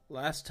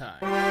Last time.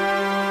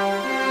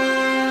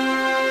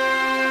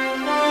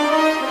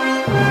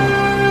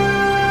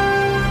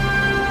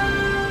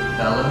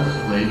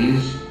 Fellas,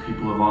 ladies,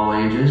 people of all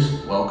ages,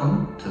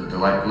 welcome to the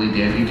Delightfully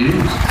Dandy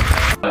Dudes.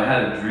 I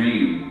had a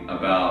dream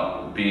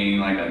about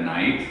being like a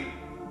knight,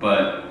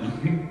 but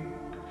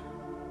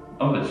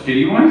oh, the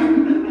shitty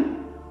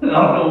one. I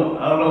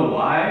don't know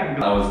why.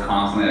 I was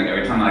constantly like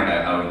every time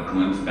I would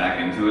glimpse back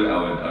into it,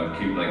 I would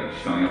keep like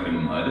showing up in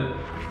mud.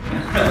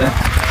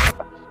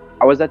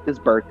 I was at this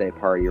birthday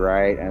party,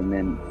 right? And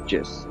then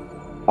just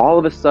all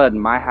of a sudden,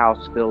 my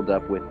house filled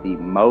up with the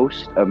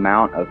most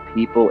amount of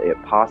people it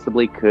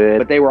possibly could.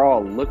 But they were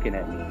all looking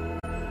at me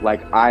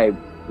like I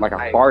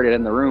farted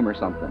in the room or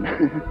something.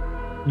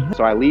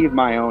 So I leave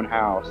my own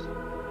house,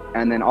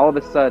 and then all of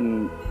a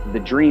sudden,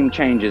 the dream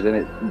changes and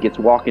it gets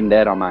Walking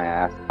Dead on my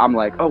ass. I'm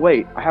like, oh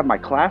wait, I have my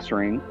class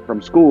ring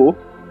from school.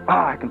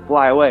 I can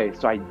fly away.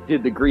 So I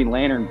did the Green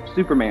Lantern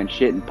Superman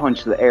shit and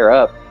punched the air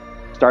up.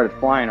 Started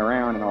flying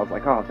around, and I was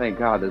like, oh, thank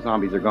God, the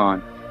zombies are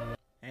gone.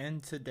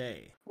 And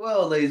today.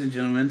 Well, ladies and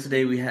gentlemen,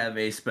 today we have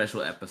a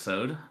special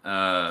episode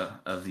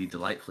of the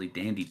Delightfully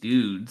Dandy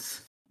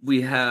Dudes.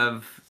 We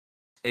have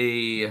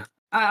a...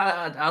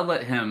 I'll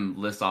let him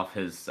list off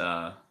his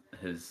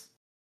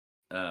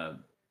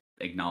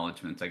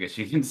acknowledgments, I guess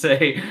you can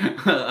say.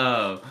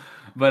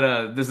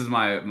 But this is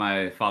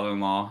my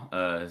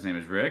father-in-law. His name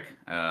is Rick.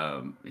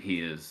 He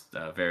is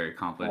a very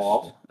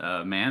accomplished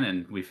man,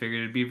 and we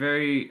figured it'd be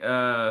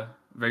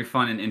very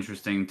fun and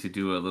interesting to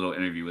do a little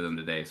interview with him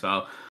today.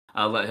 So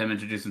I'll let him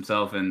introduce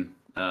himself and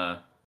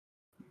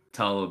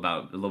tell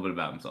a little bit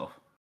about himself.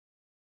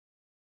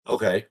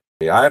 Okay.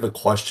 I have a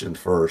question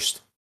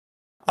first.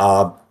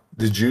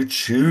 Did you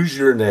choose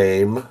your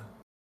name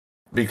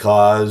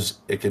because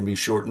it can be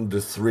shortened to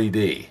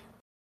 3D?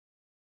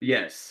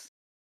 Yes.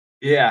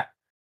 Yeah.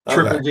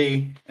 Triple Okay.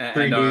 D, 3D.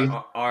 And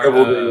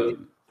Triple D,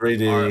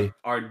 3D.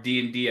 Our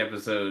D&D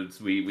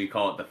episodes, we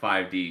call it the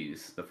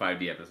 5Ds, the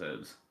 5D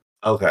episodes.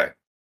 Okay.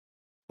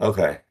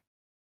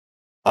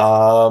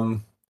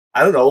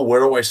 I don't know. Where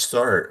do I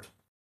start?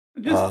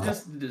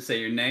 Just say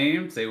your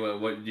name, say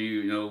what do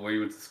you know, where you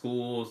went to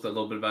school, a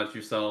little bit about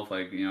yourself,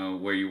 like, you know,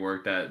 where you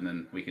worked at, and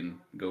then we can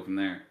go from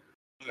there.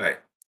 Okay.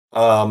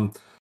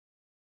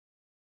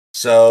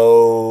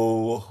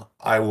 So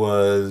I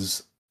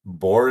was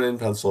born in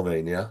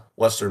Pennsylvania,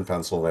 Western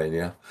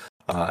Pennsylvania,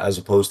 as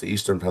opposed to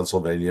Eastern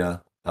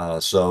Pennsylvania.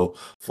 So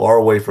far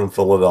away from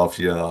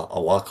Philadelphia, a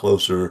lot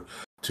closer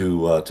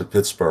to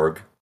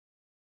Pittsburgh.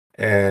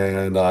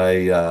 And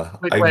I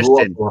Quick grew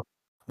question. up.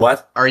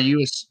 What? Are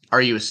you a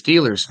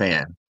Steelers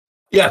fan?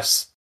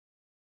 Yes,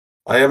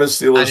 I am a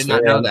Steelers I did not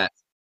fan. know that.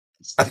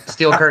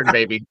 Steel curtain,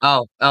 baby.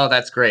 Oh,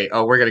 that's great.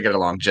 Oh, we're gonna get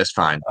along just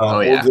fine.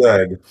 Well, Yeah.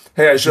 good.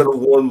 Hey, I should have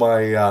worn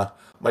my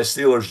my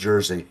Steelers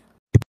jersey.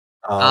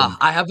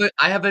 I have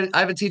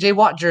a TJ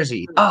Watt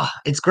jersey.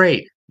 It's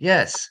great.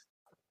 Yes.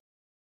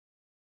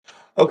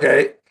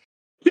 Okay.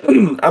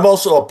 I'm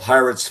also a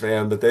Pirates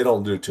fan, but they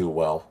don't do too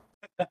well.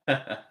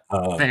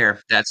 Fair.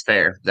 That's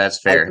fair.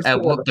 That's fair.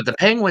 But the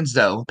Penguins,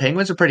 though,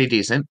 Penguins are pretty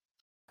decent.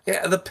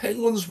 Yeah, the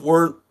Penguins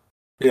weren't,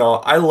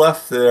 I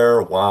left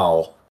there,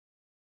 wow.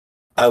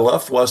 I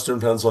left Western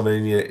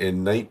Pennsylvania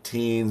in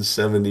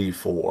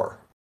 1974.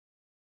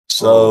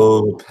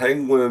 So the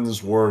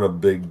Penguins weren't a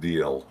big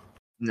deal.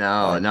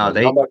 No, Now,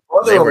 they my were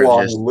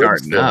brother-in-law just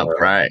lives starting up, there.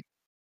 right?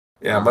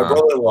 Yeah, my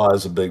brother-in-law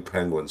is a big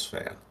Penguins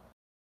fan.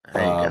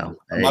 There you go.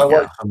 My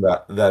wife's from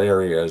that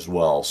area as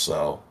well,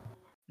 so.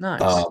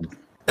 Nice.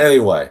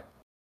 Anyway,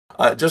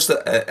 just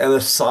an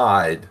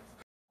aside,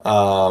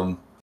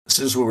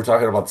 since we were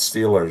talking about the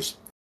Steelers,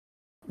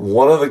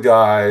 one of the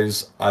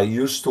guys I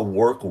used to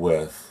work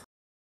with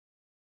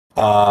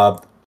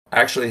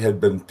actually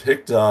had been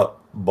picked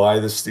up by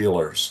the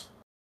Steelers.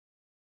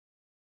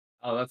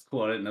 Oh, that's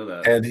cool. I didn't know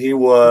that. And he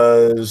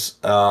was,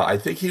 I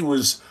think he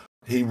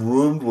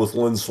roomed with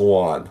Lynn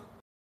Swan.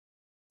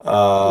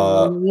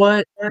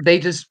 What? They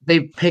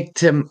picked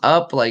him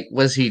up? Like,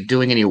 was he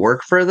doing any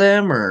work for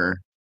them, or?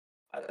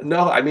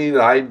 No, I mean,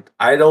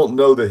 I don't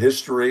know the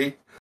history.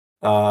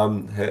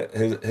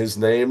 His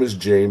name is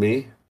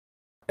Jamie,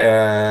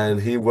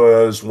 and he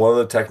was one of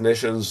the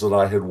technicians that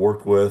I had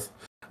worked with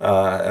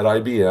at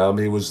IBM.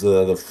 He was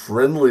the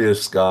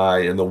friendliest guy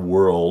in the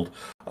world.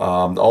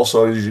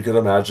 Also, as you can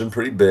imagine,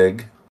 pretty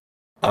big.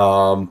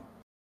 And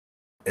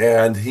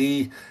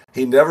he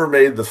never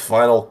made the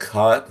final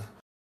cut.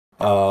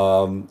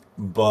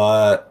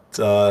 But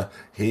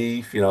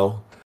he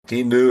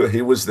knew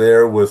he was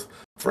there with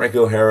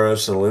Franco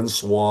Harris and Lynn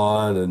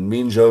Swan and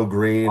Mean Joe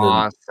Green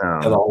and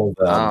all of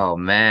them. Oh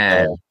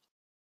man,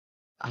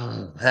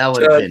 that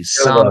would have been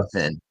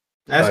something.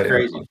 That's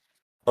crazy.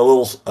 A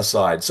little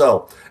aside.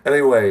 So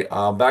anyway,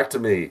 back to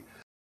me.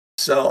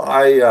 So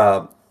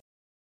I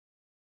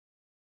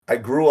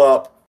grew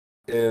up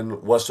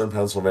in Western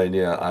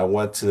Pennsylvania. I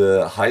went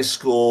to high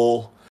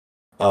school.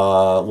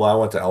 I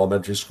went to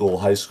elementary school,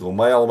 high school.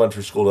 My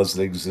elementary school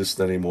doesn't exist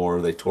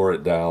anymore. They tore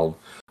it down.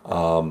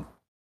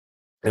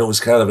 It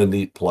was kind of a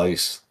neat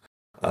place.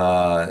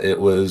 It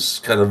was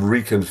kind of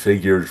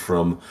reconfigured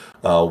from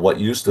what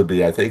used to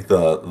be, I think,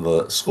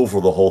 the school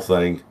for the whole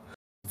thing,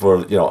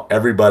 for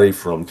everybody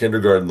from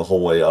kindergarten the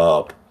whole way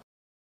up.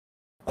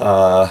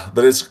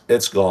 But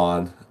it's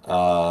gone.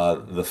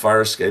 The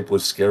fire escape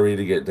was scary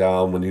to get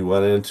down when you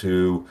went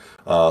into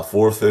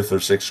fourth, fifth, or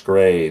sixth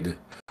grade.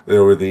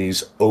 There were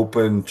these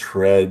open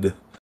tread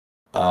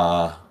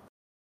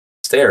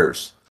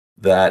stairs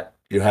that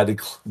you had to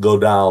go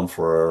down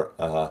for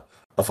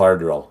a fire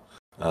drill,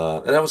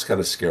 and that was kind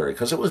of scary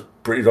because it was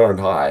pretty darn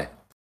high.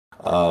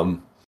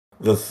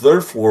 The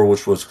third floor,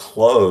 which was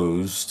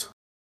closed,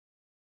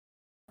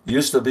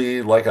 used to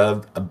be like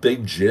a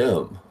big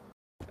gym.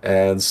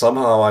 And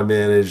somehow I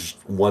managed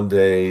one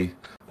day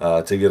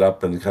to get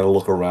up and kind of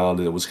look around,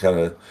 and it was kind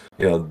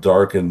of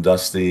dark and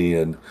dusty.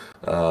 And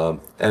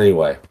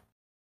anyway,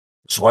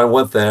 so I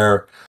went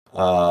there,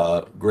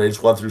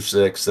 grades 1 through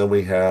 6. Then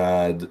we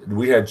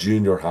had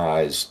junior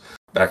highs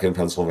back in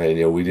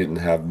Pennsylvania. We didn't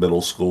have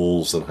middle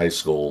schools and high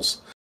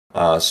schools.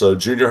 So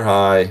junior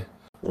high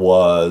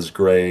was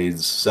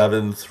grades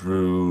 7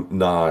 through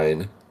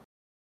 9.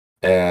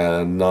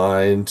 And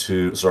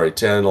 10,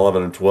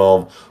 11, and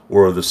 12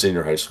 were the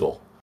senior high school.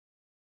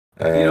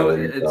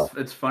 And,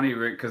 it's funny,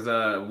 Rick, because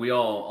we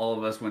all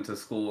of us went to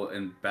school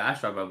in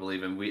Bastrop, I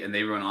believe, and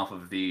they run off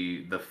of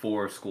the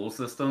 4 school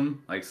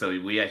system. Like, so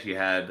we actually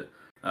had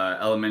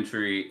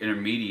elementary,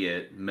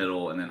 intermediate,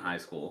 middle, and then high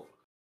school.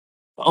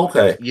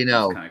 Okay,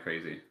 kind of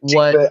crazy.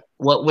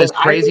 What was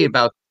crazy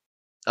about?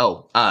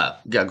 Oh,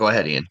 yeah, go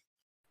ahead, Ian.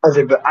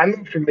 But I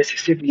moved from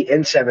Mississippi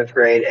in 7th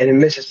grade, and in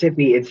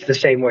Mississippi, it's the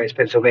same way as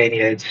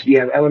Pennsylvania. You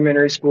have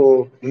elementary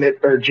school,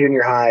 or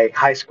junior high,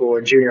 high school,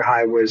 and junior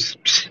high was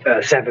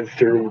 7th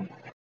through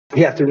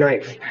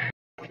 9th.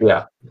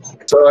 Yeah.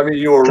 So I mean,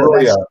 you were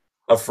really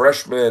a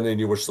freshman, and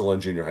you were still in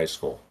junior high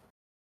school.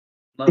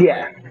 Lovely.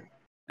 Yeah.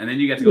 And then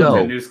you get to go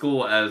to a new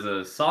school as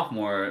a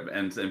sophomore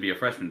and be a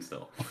freshman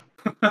still.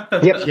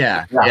 Yep.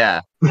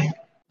 Yeah.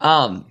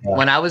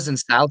 When I was in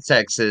South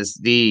Texas,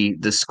 the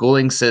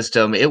schooling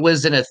system, it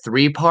was in a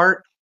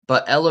 3-part,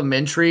 but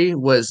elementary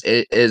was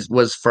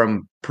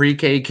from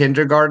pre-K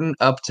kindergarten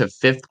up to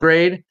 5th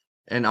grade,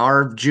 and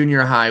our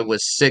junior high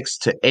was 6th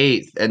to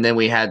 8th, and then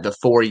we had the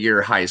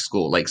 4-year high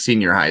school, like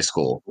senior high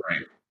school.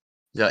 Right.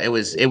 So it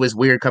was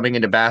weird coming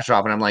into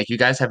Bastrop, and I'm like, you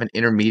guys have an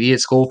intermediate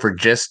school for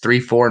just 3,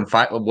 4, and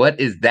 5. What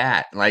is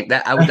that? Like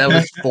that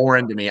was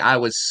foreign to me. I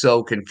was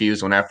so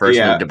confused when I first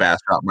moved to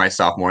Bastrop my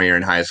sophomore year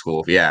in high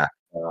school. Yeah.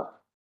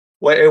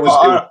 Well, it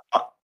was.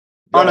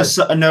 On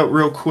a note,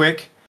 real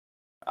quick,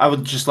 I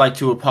would just like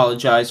to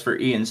apologize for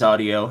Ian's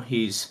audio.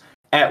 He's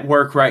at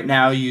work right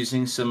now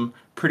using some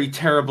pretty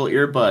terrible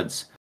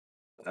earbuds.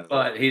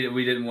 But he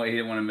didn't want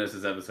to miss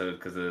his episode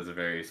because it is a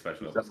very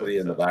special episode. Somebody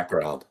in the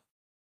background.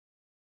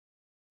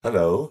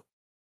 Hello.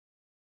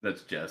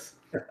 That's Jess.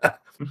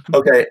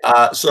 Okay,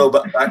 so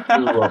back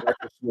to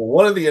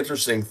one of the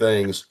interesting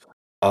things,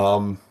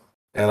 and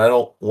I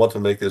don't want to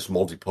make this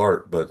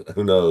multi-part, but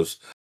who knows?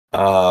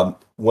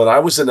 When I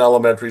was in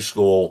elementary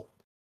school,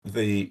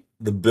 the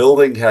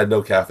building had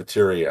no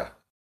cafeteria.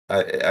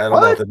 I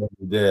don't know if it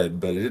ever did,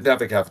 but it didn't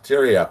have a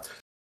cafeteria.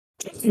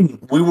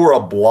 We were a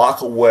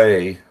block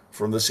away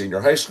from the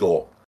senior high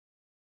school.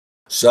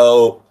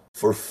 So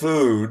for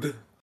food,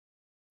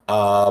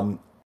 the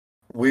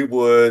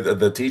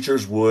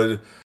teachers would,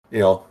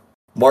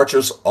 march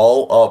us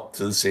all up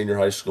to the senior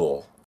high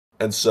school.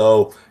 And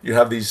so you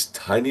have these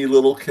tiny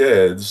little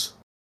kids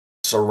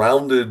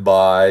surrounded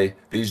by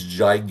these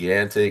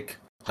gigantic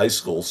high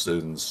school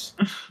students.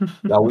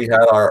 Now we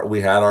had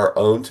our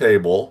own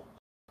table,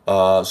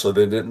 so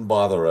they didn't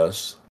bother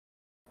us.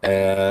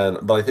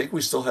 But I think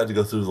we still had to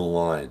go through the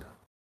line.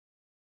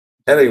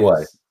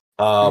 Anyway,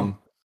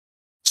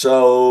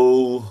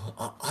 so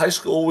high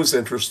school was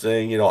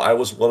interesting. I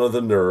was one of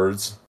the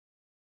nerds,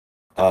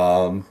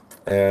 and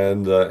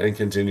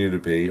continue to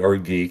be, or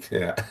geek.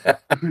 Yeah.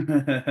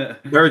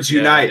 Nerds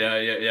unite.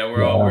 Yeah.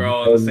 We're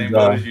all in the same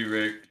boat as you,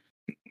 Rick.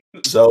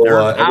 So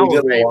and we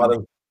did a lot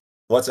of.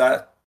 What's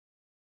that?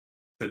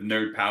 The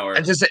nerd power.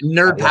 I just said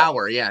nerd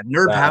power. Yeah,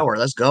 nerd power.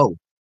 Let's go.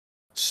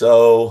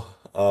 So,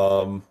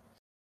 and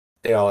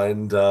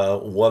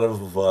one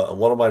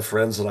of my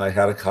friends and I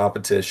had a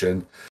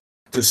competition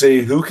to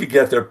see who could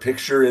get their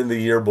picture in the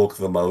yearbook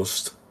the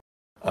most,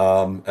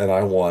 and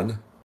I won.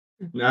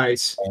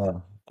 Nice.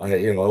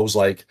 It was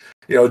like,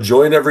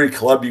 join every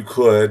club you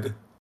could,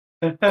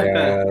 and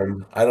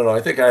I don't know.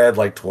 I think I had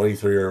like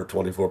 23 or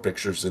 24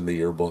 pictures in the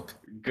yearbook.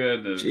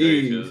 Goodness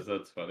gracious,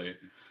 that's funny.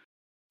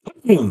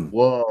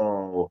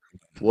 Whoa!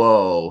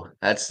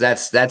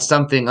 That's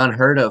something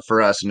unheard of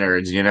for us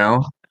nerds,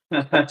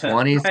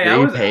 23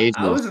 pages.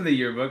 I was in the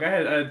yearbook. I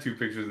had 2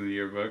 pictures in the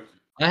yearbook.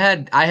 I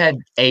had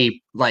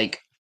a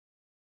like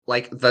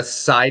the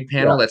side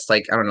panel that's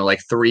like, I don't know,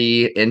 like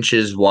 3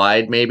 inches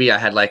wide maybe. I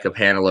had like a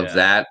panel of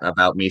that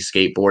about me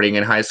skateboarding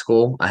in high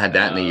school. I had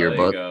that in the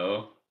yearbook. There you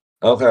go.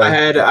 Okay.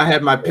 I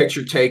had my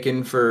picture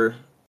taken for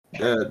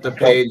the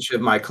page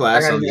of my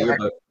class on the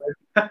yearbook.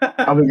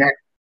 I'll be back.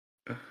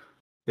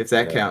 If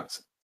that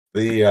counts.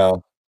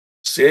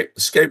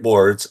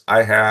 Skateboards.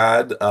 I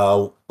had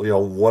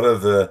one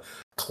of the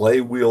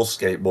clay wheel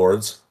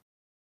skateboards,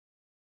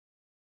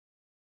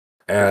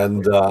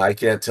 and I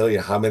can't tell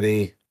you how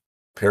many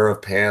pair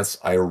of pants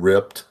I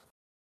ripped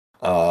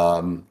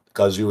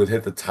because you would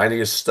hit the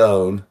tiniest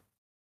stone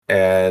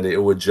and it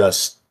would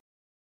just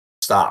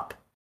stop,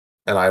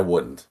 and I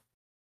wouldn't.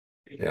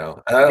 I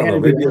don't know.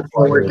 Maybe it's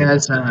forward,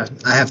 guys. I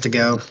have to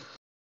go.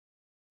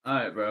 All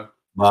right, bro.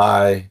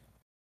 Bye.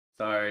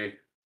 Sorry.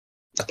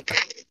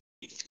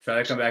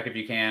 Try to come back if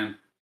you can.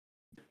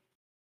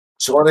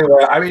 So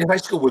anyway, I mean, high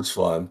school was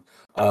fun.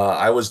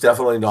 I was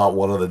definitely not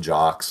one of the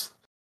jocks.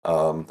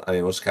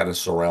 I was kind of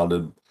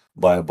surrounded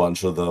by a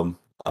bunch of them.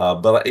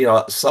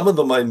 But some of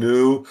them I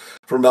knew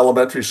from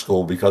elementary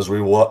school because we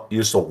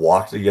used to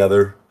walk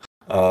together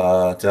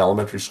to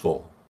elementary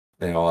school.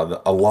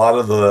 A lot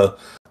of the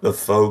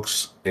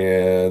folks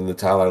in the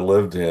town I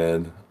lived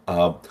in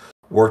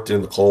worked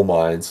in the coal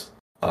mines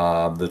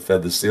that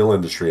fed the steel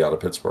industry out of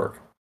Pittsburgh.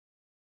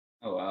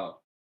 Oh wow!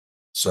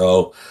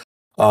 So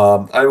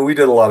we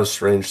did a lot of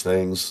strange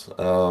things.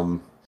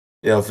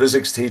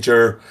 Physics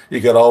teacher,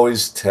 you could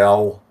always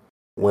tell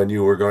when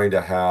you were going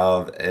to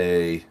have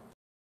a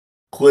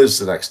quiz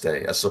the next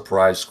day, a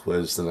surprise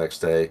quiz the next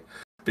day,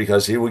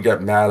 because he would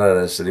get mad at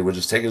us and he would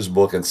just take his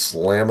book and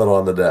slam it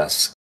on the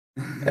desk.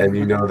 And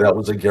that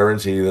was a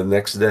guarantee the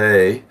next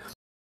day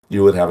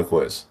you would have a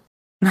quiz.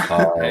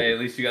 Hey, at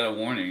least you got a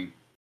warning.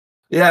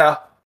 Yeah.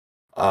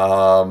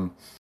 One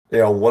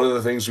of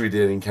the things we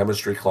did in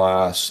chemistry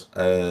class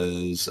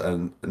is,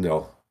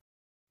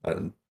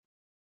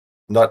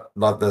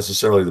 not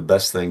necessarily the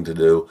best thing to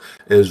do,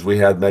 is we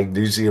had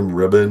magnesium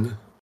ribbon,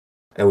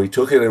 and we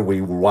took it and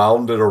we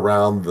wound it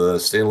around the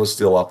stainless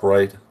steel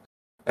upright,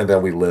 and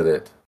then we lit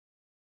it.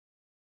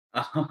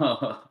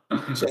 So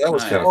that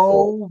was kind of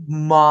cool. Oh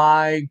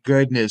my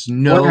goodness!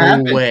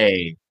 No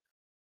way.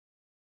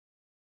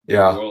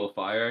 Yeah. World of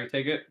Fire, I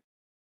take it.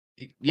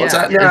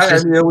 Yeah.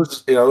 It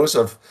was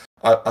a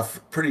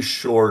pretty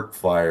short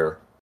fire.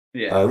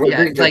 Yeah.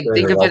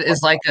 Think of it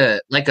as like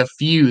a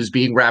fuse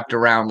being wrapped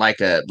around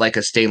like a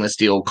stainless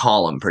steel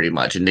column, pretty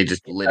much, and they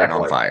just lit it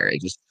on fire.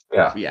 It just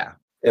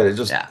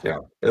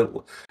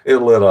it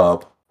lit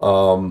up.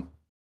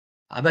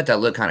 I bet that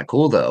looked kind of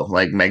cool though.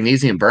 Like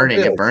magnesium burning,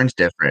 it burns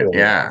different.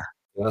 Yeah.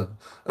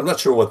 I'm not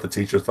sure what the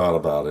teacher thought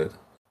about it.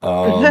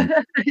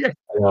 Not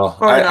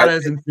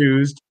as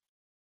enthused.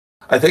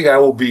 I think I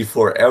will be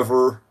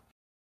forever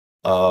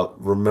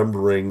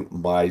remembering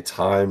my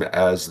time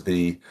as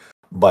the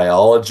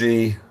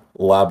biology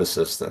lab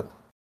assistant.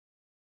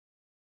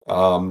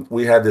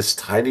 We had this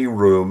tiny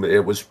room.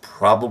 It was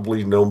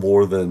probably no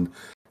more than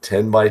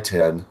 10 by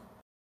 10.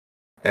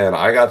 And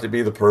I got to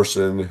be the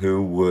person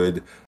who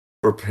would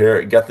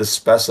get the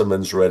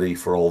specimens ready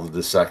for all the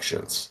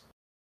dissections.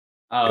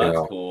 Oh, that's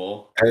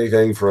cool.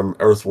 Anything from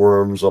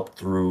earthworms up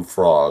through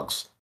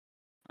frogs.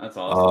 That's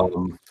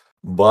awesome.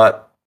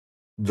 But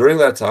during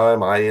that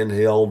time, I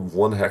inhaled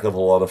one heck of a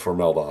lot of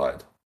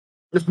formaldehyde.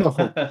 That's not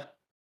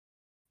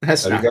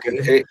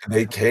good.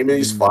 They came in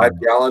these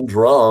 5-gallon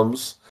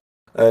drums,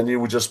 and you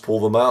would just pull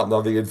them out.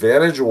 Now, the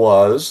advantage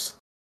was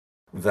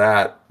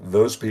that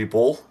those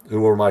people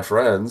who were my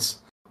friends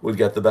would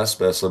get the best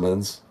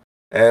specimens,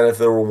 and if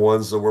there were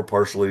ones that were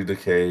partially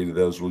decayed,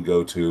 those would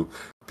go to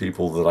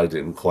people that I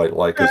didn't quite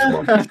like as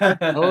much.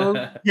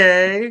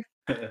 Okay.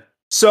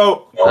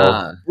 So,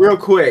 real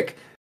quick,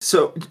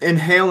 so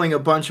inhaling a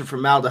bunch of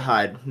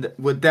formaldehyde,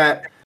 would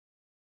that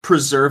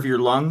preserve your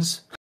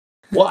lungs?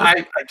 Well,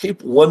 I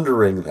keep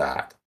wondering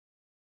that.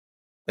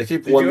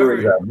 Maybe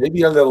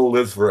I'm going to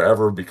live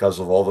forever because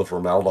of all the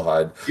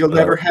formaldehyde. You'll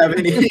never have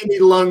any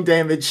lung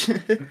damage.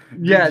 It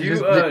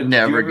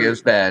never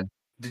gets bad.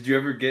 Did you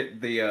ever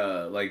get the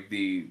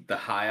the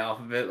high off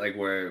of it, like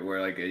where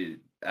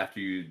after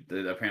you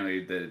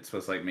apparently it's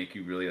supposed to make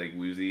you really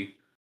woozy?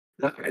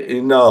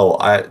 No,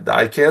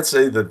 I can't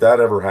say that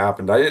ever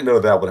happened. I didn't know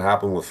that would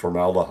happen with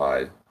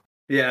formaldehyde.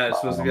 Yeah,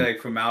 it's supposed to be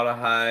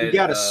formaldehyde. You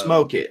gotta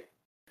smoke it.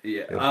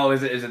 Yeah. Oh,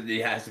 is it?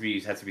 It has to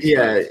be.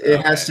 Yeah,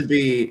 it has to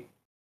be.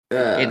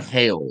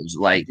 Inhales,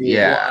 Well, he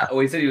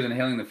said he was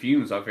inhaling the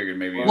fumes, so I figured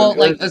maybe. Well,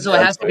 so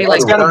it has to be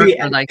it's gotta be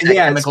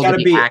it's gotta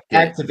be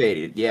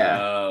activated. Yeah.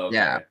 Oh, okay.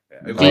 Yeah.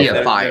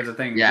 Via fire. There's a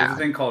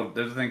thing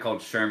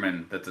called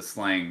Sherman that's a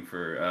slang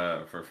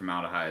for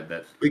formaldehyde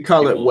that we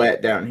call it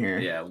wet down here.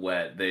 Yeah,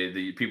 wet.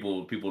 The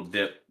people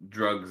dip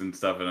drugs and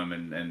stuff in them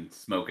and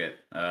smoke it.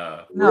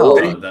 What?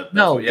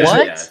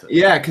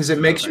 Yeah, because it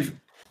makes you.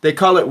 They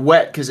call it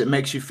wet because it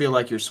makes you feel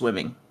like you're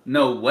swimming.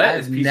 No, wet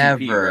is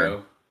PCP,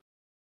 bro.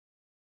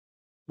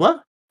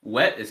 What?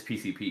 Wet is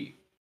PCP.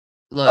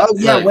 Look,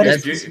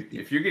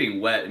 if you're getting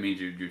wet, it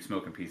means you're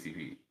smoking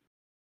PCP.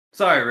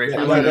 Sorry, Rick.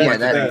 Yeah, we're learning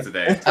things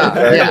today.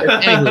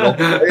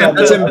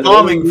 That's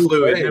embalming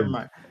fluid. Never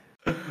mind.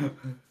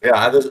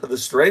 Yeah, the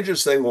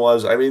strangest thing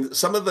was, I mean,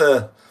 some of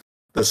the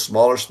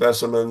smaller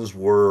specimens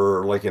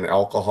were like in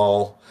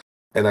alcohol,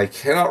 and I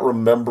cannot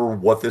remember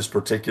what this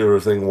particular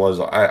thing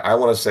was. I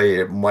want to say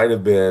it might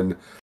have been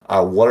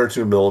 1 or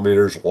 2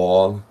 millimeters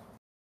long.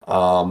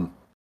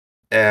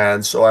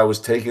 And so I was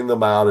taking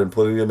them out and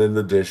putting them in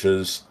the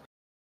dishes,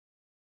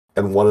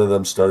 and one of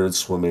them started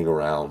swimming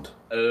around.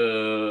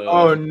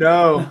 Oh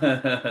no!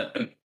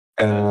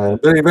 And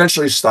then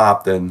eventually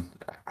stopped, and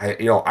I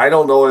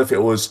don't know if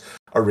it was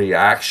a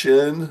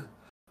reaction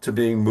to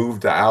being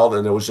moved out,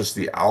 and it was just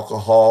the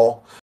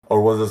alcohol,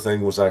 or whether the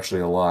thing was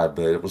actually alive.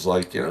 But it was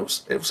like, it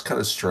was kind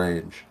of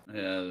strange.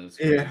 Yeah, that's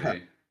crazy. Yeah.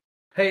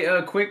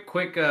 Hey,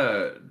 quick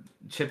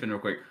chip in real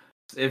quick.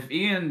 If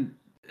Ian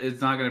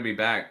is not going to be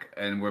back,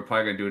 and we're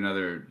probably going to do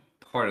another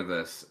part of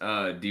this,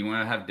 do you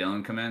want to have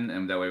Dylan come in,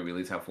 and that way we at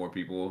least have 4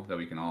 people that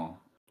we can all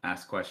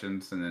ask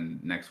questions, and then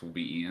next will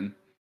be Ian?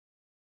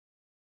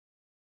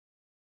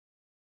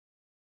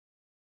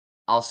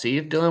 I'll see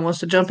if Dylan wants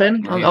to jump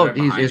in.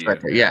 He's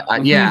right there. Yeah, I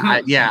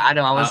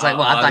know. I was like,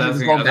 well, I thought he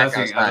was going back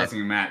outside. I was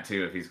asking Matt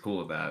too if he's cool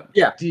with that.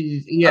 Yeah.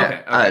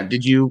 Okay.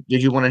 Did you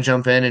want to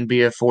jump in and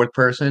be a 4th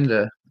person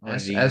to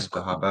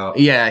hop out?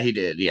 Yeah, he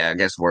did. Yeah, I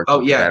guess work.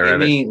 Oh yeah, give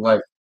me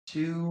like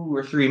 2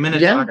 or 3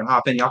 minutes. So I can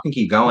hop in. Y'all can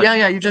keep going.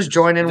 Yeah. You just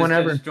join in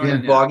whenever.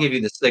 Well, I'll give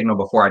you the signal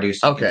before I do,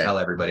 so you can tell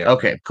everybody.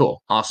 Okay.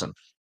 Cool. Awesome.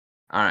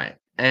 All right.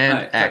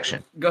 And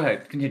action. Go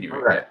ahead. Continue.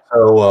 Right.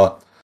 So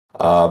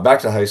back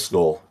to high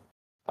school.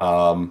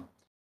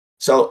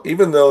 So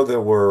even though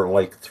there were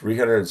like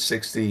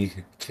 360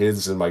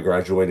 kids in my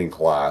graduating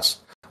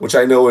class, which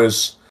I know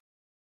is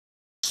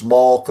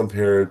small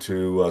compared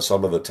to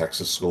some of the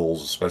Texas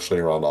schools, especially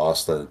around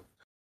Austin,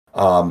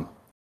 a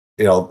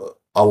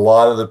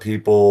lot of the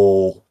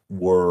people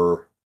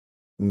were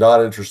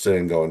not interested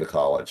in going to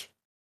college.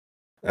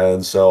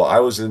 And so I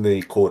was in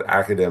the quote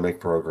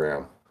academic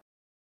program.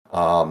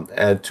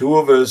 And 2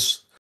 of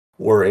us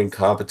were in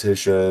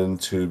competition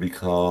to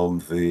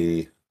become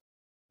the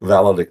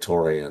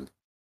valedictorian.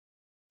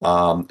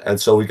 And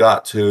so we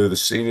got to the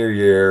senior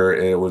year,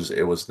 and it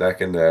was neck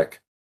and neck.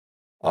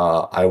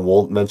 I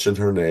won't mention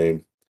her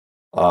name,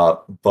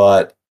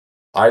 but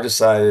I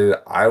decided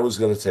I was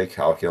going to take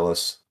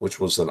calculus, which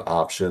was an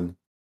option.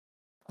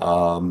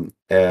 And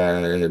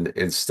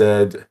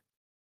instead,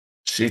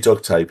 she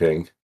took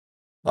typing,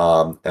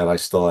 and I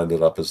still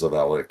ended up as the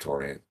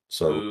valedictorian.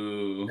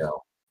 So,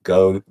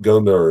 go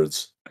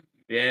nerds.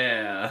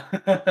 Yeah.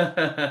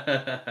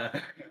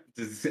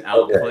 Just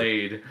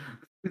outplayed.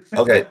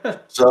 Okay.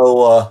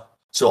 So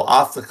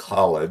off to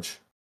college.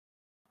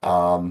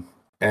 And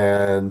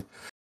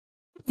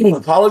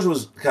college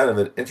was kind of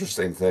an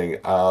interesting thing.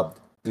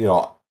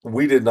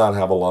 We did not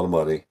have a lot of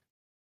money.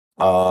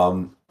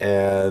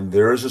 And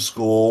there is a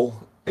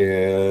school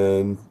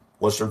in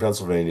Western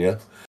Pennsylvania,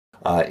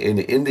 in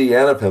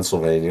Indiana,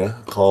 Pennsylvania,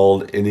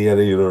 called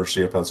Indiana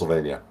University of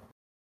Pennsylvania.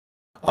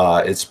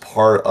 It's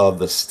part of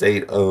the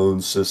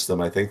state-owned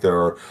system. I think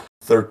there are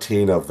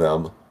 13 of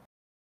them.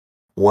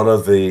 One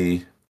of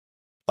the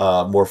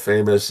more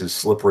famous is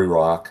Slippery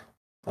Rock,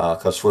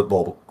 because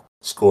football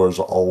scores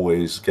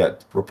always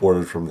get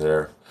reported from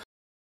there.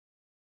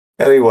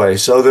 Anyway,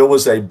 so there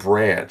was a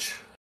branch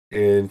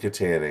in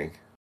Katanning.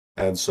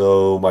 And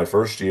so my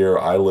first year,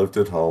 I lived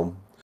at home,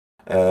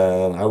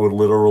 and I would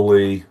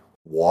literally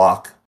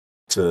walk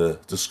to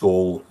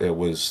school. It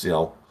was,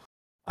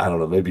 I don't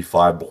know, maybe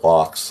 5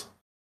 blocks.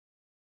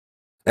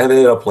 And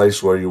in a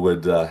place where you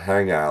would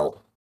hang out.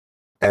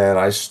 And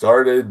I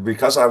started,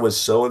 because I was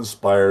so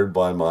inspired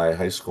by my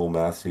high school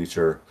math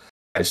teacher,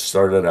 I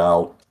started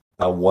out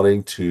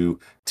wanting to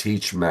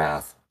teach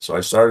math. So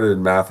I started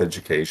in math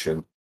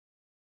education.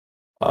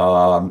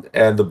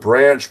 And the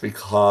branch,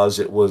 because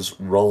it was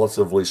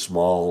relatively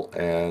small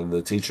and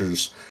the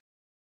teachers,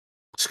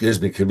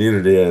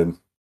 commuted in,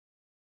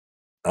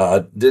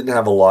 didn't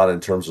have a lot in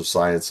terms of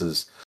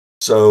sciences.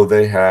 So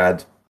they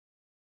had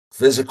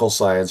physical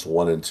science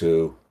 1 and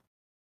 2,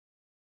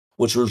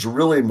 which was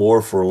really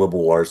more for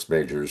liberal arts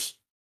majors.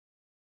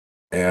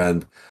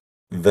 And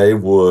they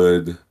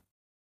would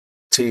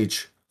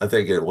teach, I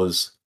think it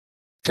was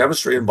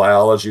chemistry and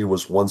biology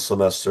was 1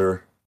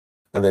 semester,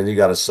 and then you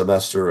got a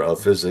semester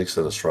of physics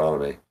and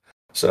astronomy.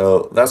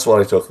 So that's what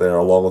I took there,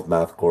 along with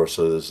math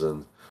courses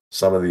and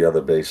some of the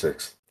other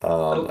basics.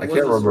 I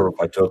can't remember if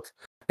I took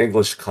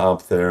English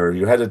comp there.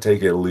 You had to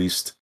take at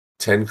least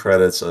 10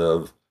 credits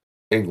of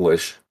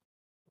English.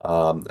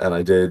 And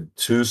I did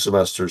 2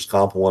 semesters,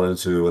 comp 1 and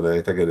 2, and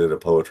I think I did a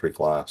poetry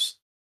class.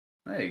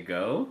 There you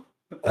go.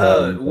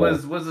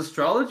 Was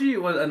astrology,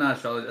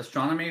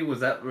 astronomy, was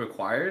that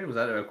required? Was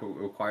that a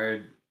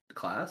required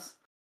class?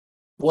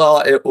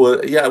 Well, it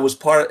was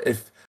part.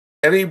 If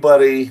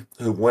anybody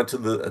who went to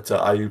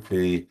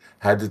IUP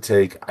had to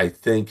take, I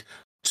think,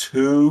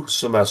 2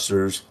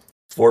 semesters,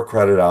 4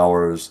 credit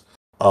hours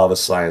of a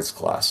science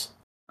class.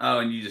 Oh,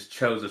 and you just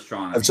chose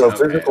astronomy. And so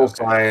physical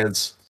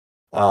science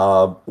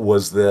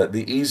was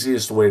the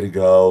easiest way to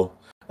go.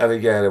 And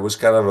again, it was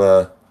kind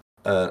of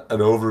an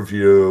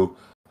overview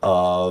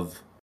of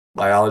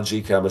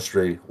biology,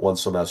 chemistry 1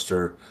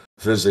 semester,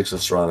 physics,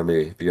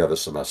 astronomy the other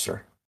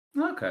semester.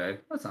 Okay,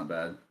 that's not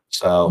bad.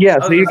 So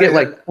so you get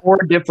like 4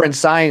 different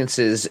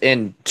sciences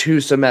in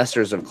 2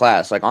 semesters of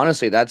class. Like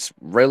honestly, that's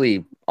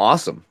really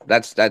awesome.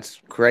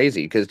 That's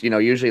crazy because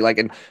usually like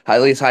in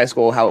at least high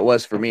school, how it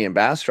was for me in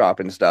Bastrop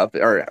and stuff,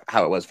 or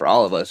how it was for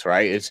all of us,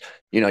 right? It's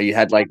you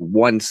had like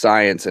one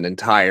science an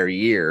entire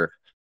year,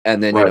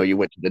 and then Right. you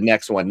went to the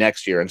next one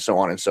next year, and so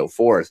on and so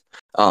forth.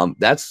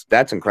 That's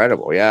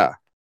incredible. Yeah.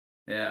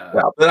 Yeah.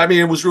 Yeah, but I mean,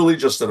 it was really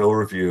just an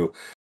overview.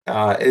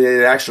 And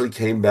it actually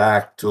came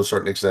back to a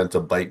certain extent to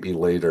bite me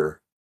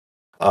later.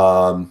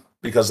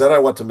 Because then I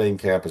went to main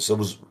campus. There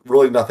was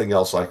really nothing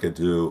else I could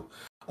do.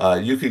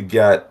 You could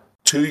get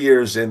 2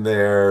 years in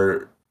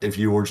there if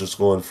you were just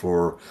going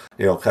for,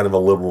 kind of a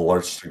liberal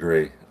arts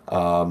degree.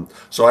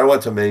 So I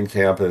went to main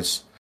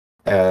campus,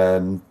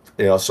 and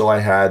so I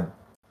had,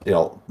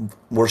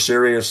 more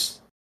serious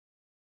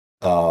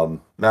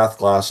math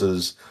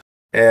classes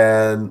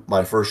and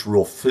my first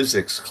real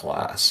physics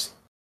class.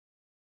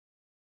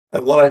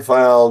 And what I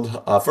found,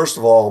 first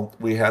of all,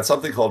 we had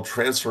something called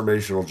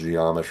transformational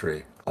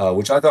geometry,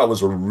 which I thought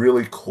was a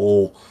really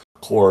cool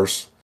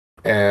course.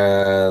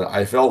 And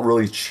I felt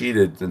really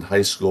cheated in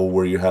high school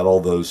where you had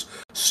all those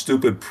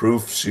stupid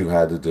proofs you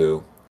had to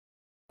do.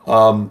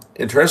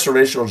 In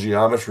transformational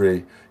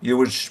geometry, you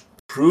would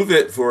prove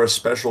it for a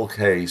special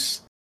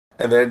case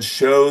and then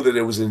show that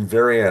it was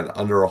invariant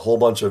under a whole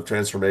bunch of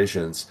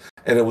transformations.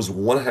 And it was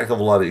one heck of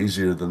a lot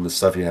easier than the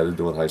stuff you had to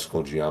do in high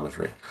school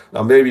geometry.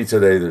 Now, maybe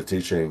today they're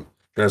teaching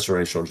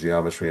transformational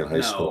geometry in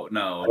high school.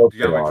 No,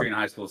 geometry in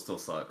high school still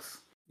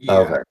sucks. Yeah.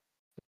 Okay.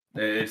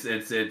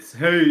 It's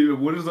hey,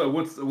 what is that?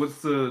 What's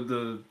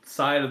the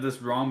side of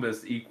this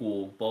rhombus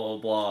equal? Blah blah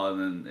blah,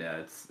 and then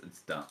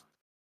it's dumb.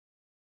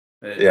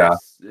 Yeah.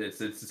 It's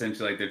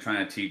essentially like they're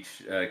trying to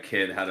teach a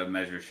kid how to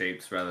measure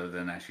shapes rather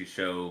than actually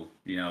show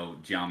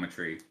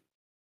geometry.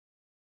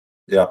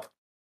 Yep.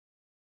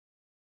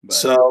 But,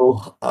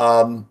 So,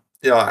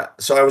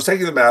 so I was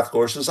taking the math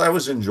courses. I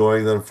was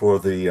enjoying them for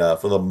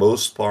the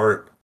most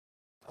part.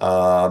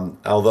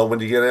 Although when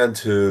you get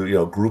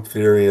into group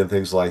theory and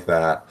things like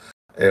that,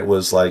 it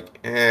was like,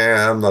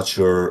 I'm not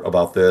sure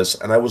about this.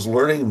 And I was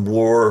learning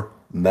more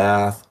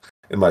math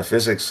in my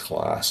physics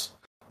class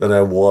than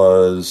I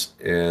was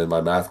in my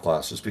math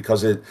classes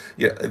because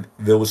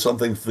there was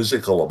something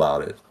physical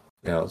about it.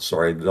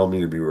 Sorry, I don't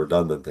mean to be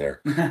redundant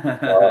there.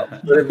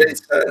 But it made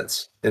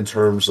sense in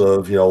terms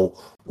of,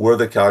 where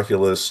the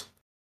calculus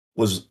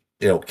was,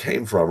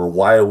 came from or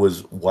why it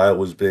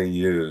was being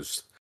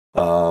used.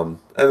 And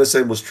the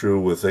same was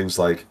true with things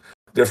like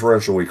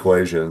differential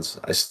equations.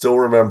 I still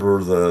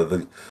remember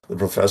the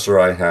professor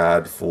I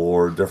had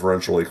for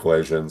differential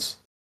equations.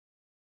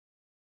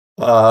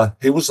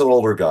 He was an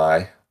older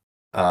guy,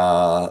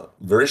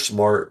 very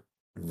smart,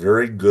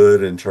 very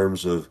good in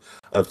terms of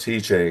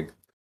teaching.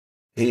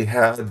 He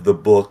had the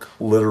book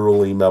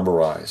literally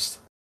memorized.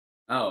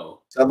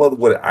 Oh. Someone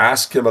would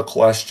ask him a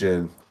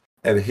question,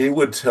 and he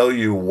would tell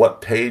you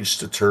what page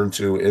to turn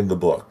to in the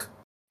book.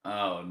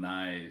 Oh,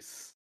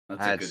 nice.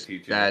 That's a good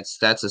teacher.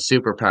 That's a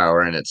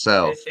superpower in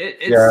itself.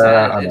 It's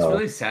sad. It's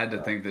really sad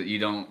to think that you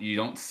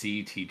don't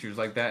see teachers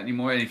like that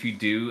anymore. And if you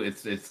do,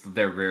 it's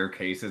they're rare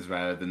cases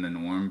rather than the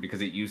norm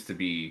because it used to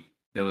be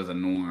there was a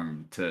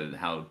norm to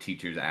how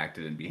teachers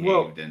acted and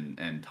behaved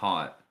and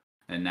taught.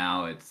 And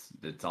now it's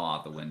all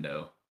out the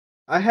window.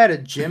 I had a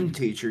gym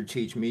teacher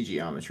teach me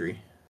geometry.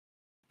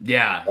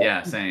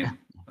 Yeah, same.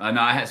 No,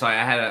 I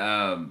had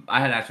an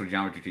actual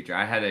geometry teacher.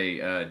 I had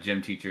a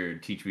gym teacher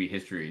teach me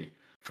history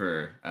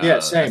for a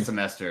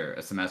semester,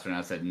 and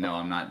I said no,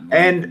 I'm not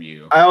learning from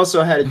you. I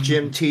also had a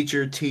gym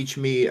teacher teach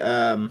me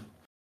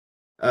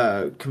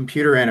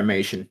computer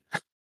animation.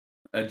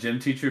 A gym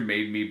teacher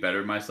made me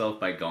better myself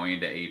by going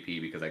into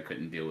AP because I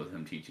couldn't deal with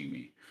him teaching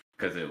me.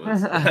 Because it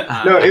was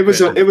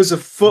it was a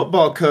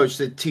football coach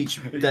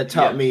that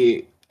taught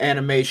me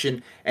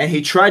animation, and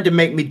he tried to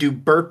make me do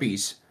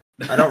burpees.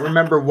 I don't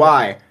remember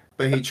why,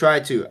 but he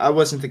tried to. I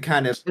wasn't the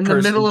kind of in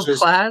the middle of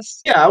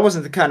class. Yeah, I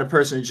wasn't the kind of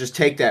person to just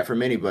take that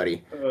from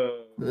anybody.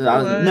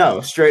 No,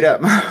 straight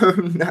up.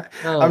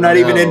 I'm not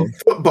even in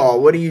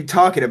football. What are you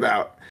talking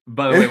about?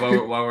 By the way,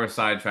 while we're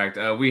sidetracked,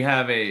 we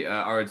have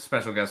our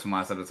special guest from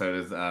last episode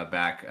is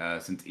back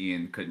since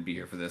Ian couldn't be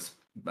here for this.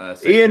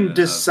 Ian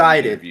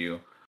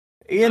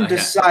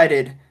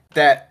decided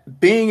that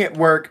being at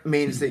work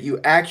means that you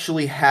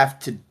actually have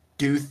to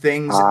do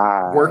things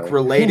work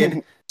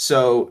related.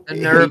 So he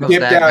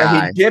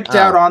dipped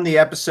out on the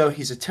episode.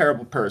 He's a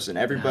terrible person.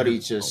 Everybody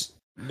just.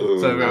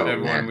 So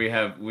everyone, we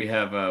have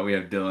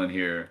Dylan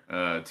here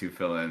to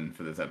fill in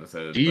for this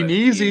episode.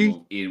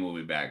 Easy. Ian will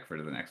be back for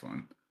the next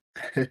one.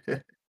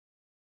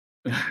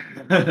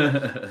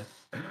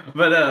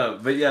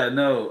 but yeah,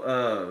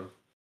 no.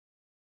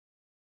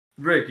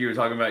 Rick, you were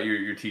talking about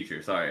your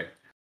teacher. Sorry.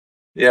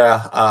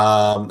 Yeah,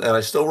 and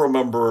I still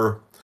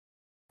remember.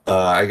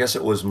 I guess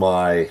it was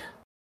my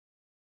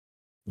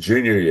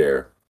junior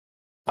year.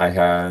 I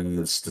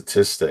had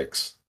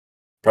statistics,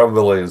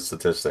 probability and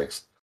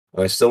statistics,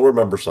 and I still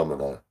remember some of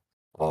that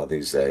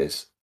these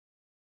days.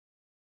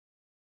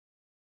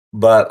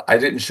 But I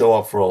didn't show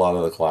up for a lot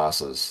of the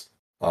classes.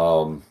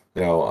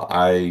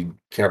 I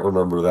can't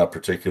remember that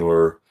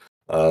particular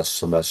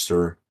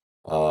semester,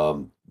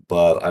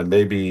 but I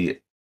maybe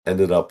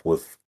ended up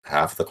with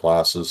half the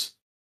classes.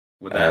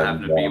 Would that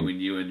happen to be when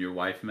you and your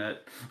wife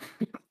met?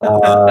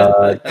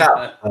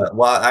 Yeah.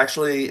 Well,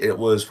 actually, it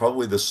was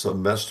probably the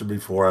semester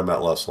before I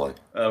met Leslie.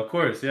 Of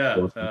course, yeah.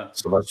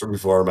 Semester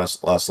before I met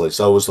Leslie.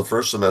 So it was the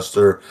first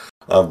semester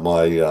of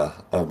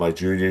my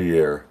junior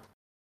year.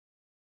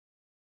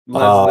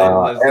 Leslie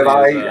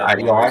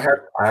and is,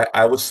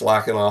 I was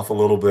slacking off a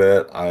little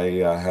bit.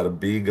 I had a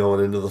B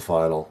going into the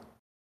final,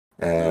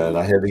 and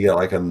I had to get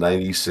like a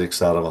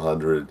 96 out of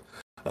 100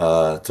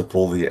 to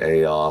pull the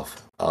A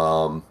off.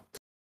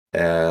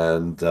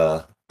 And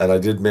I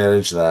did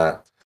manage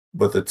that.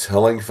 But the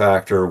telling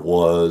factor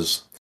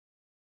was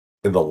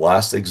in the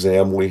last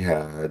exam we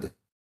had,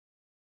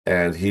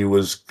 and he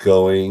was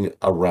going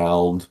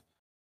around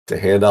to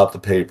hand out the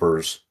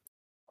papers.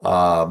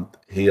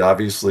 He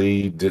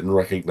obviously didn't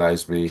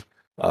recognize me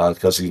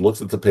because he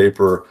looked at the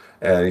paper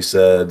and he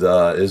said,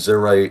 "Is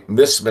there a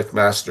Miss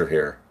McMaster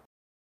here?"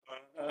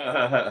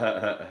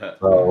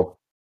 So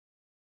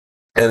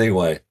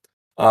anyway,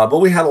 but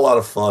we had a lot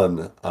of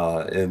fun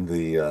in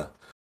the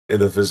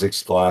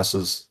physics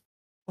classes.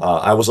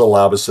 I was a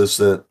lab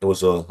assistant. It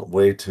was a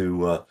way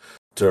to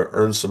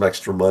earn some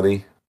extra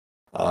money.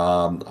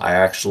 I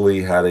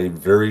actually had a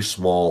very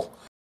small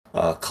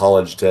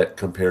college debt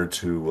compared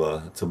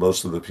to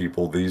most of the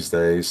people these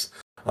days.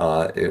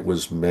 It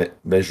was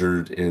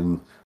measured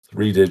in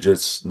 3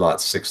 digits,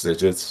 not 6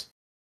 digits,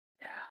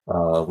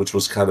 which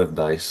was kind of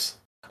nice.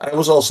 It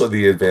was also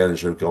the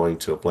advantage of going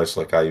to a place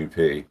like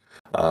IUP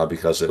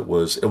because it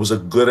was a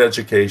good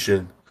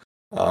education.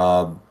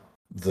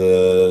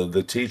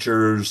 The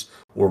teachers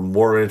were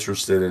more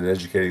interested in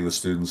educating the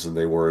students than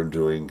they were in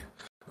doing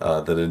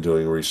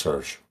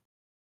research.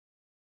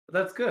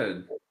 That's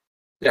good.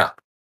 Yeah.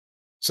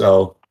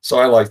 So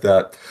I like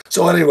that.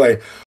 So anyway,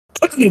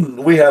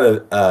 we had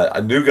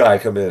a new guy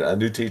come in, a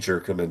new teacher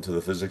come into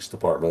the physics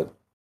department,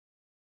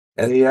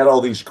 and he had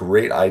all these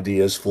great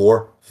ideas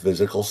for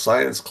physical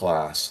science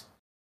class.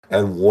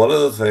 And one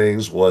of the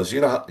things was,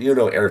 you know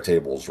air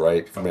tables,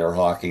 right? From air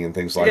hockey and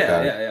things like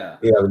that. Yeah.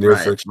 You have a near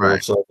frictional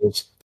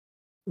surface.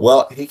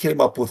 Well, he came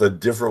up with a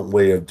different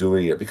way of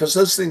doing it because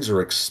those things are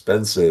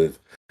expensive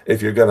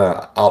if you're going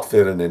to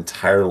outfit an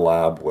entire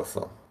lab with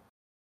them.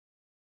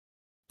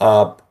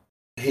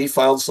 He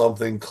found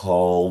something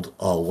called,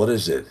 what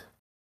is it?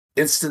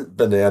 Instant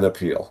banana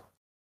peel.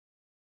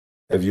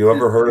 Have you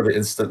ever heard of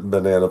instant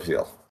banana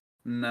peel?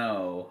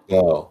 No.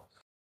 No.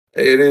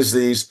 It is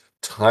these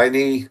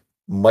tiny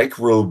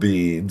micro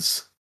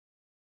beads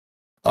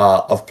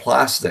of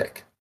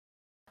plastic,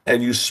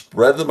 and you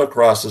spread them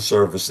across the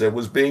surface. It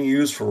was being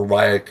used for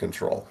riot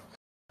control.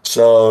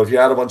 So if you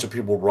had a bunch of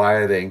people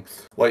rioting,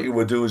 what you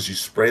would do is you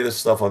spray this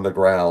stuff on the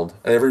ground,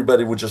 and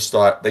everybody would just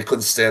start, they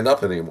couldn't stand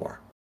up anymore.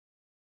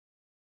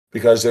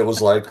 Because it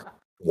was like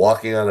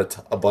walking on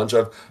a bunch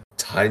of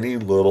tiny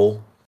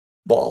little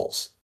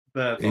balls.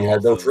 That's you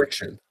had no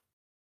friction.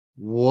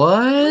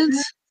 What?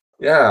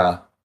 Yeah.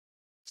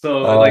 So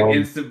like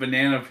instant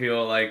banana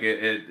peel, like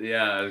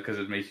yeah, because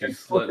it makes you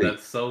slip.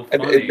 That's so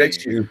funny. It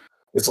makes you.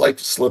 It's like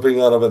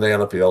slipping on a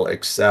banana peel,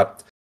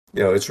 except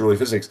it's really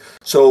physics.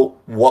 So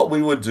what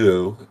we would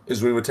do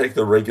is we would take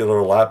the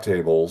regular lab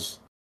tables,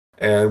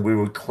 and we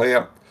would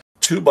clamp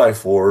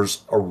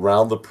 2x4s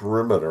around the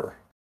perimeter,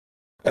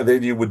 and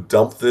then you would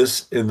dump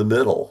this in the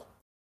middle,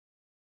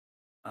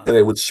 and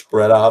it would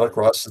spread out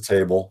across the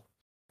table,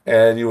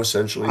 and you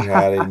essentially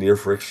had a near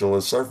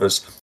frictionless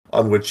surface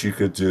on which you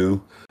could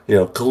do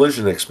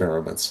collision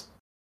experiments.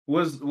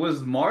 Was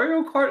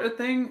Mario Kart a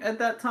thing at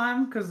that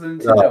time? Because the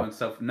Nintendo and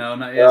stuff. No,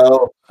 not yet.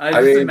 No, I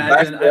just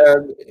imagine. Back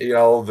then,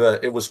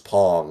 it was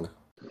Pong.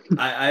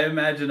 I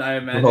imagine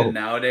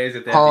nowadays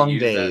if they have Pong to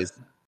use days.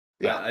 that.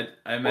 Yeah,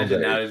 I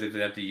imagine nowadays if they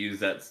have to use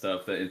that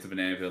stuff, that instant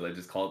banana peel, they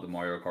just call it the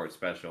Mario Kart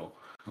Special.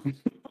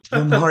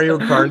 The Mario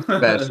Kart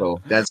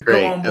Special. That's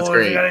great. Come on, That's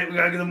boys, great. we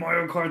gotta get the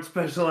Mario Kart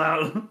Special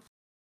out.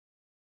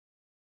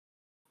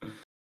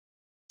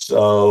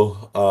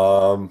 So,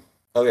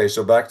 okay,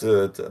 so back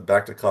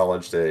to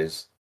college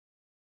days.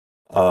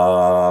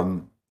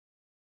 So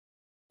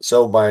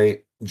my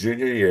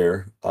junior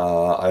year,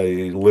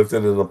 I lived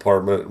in an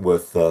apartment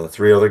with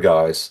 3 other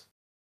guys,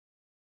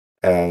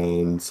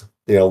 and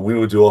we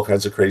would do all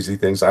kinds of crazy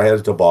things. I had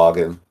a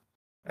toboggan,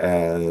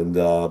 and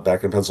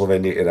back in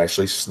Pennsylvania, it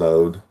actually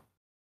snowed.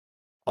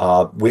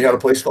 We had a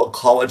place called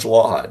College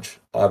Lodge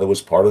that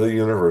was part of the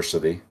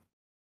university,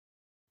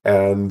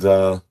 and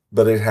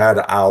but it had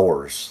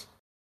hours.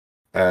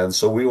 And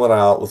so we went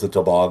out with a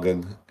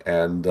toboggan,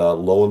 and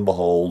lo and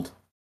behold,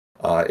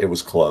 it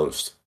was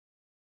closed.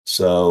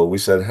 So we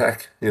said,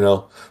 heck,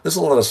 there's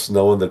a lot of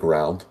snow in the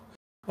ground.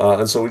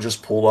 And so we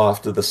just pulled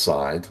off to the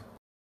side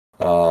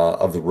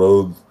of the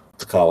road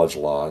to College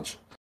Lodge,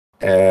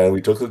 and we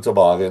took the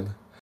toboggan,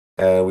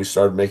 and we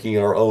started making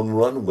our own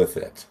run with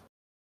it.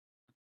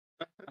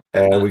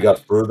 And we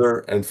got further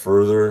and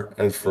further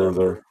and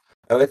further.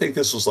 And I think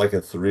this was like a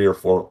 3 or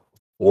 4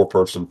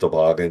 person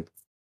toboggan.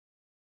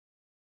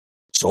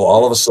 So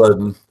all of a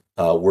sudden,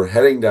 we're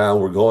heading down.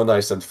 We're going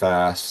nice and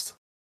fast.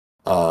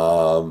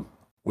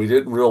 we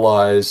didn't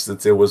realize that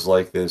there was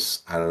like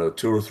this, I don't know,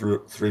 2 or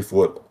 3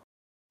 foot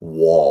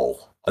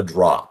wall, a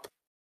drop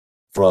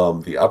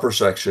from the upper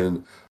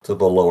section to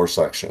the lower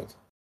section.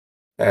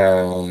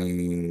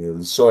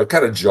 And so it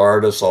kind of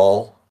jarred us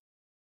all.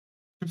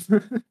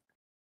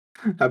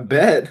 I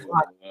bet.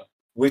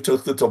 We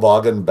took the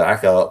toboggan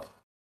back up.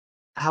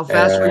 How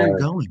fast were you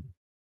going?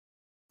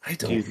 I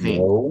don't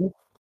know.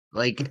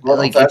 Like if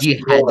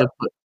you had to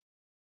put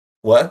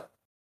what?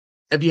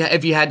 If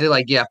you had to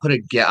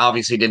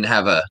obviously didn't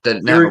have a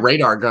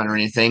radar gun or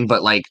anything,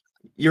 but like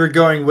you were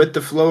going with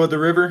the flow of the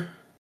river.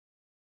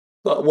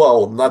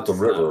 Well, not the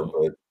river,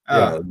 but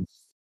yeah.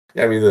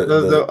 I mean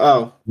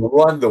the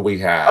run that we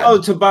had.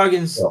 Oh,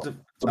 toboggans.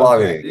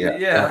 Tobogganing,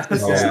 yeah.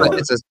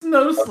 It's a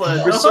snow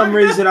sled. For some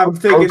reason, I'm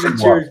thinking that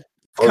you're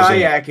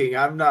kayaking.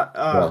 I'm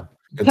not.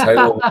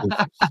 Entitled.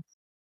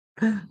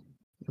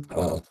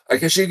 I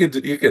guess you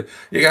could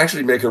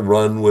actually make a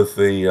run with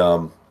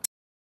the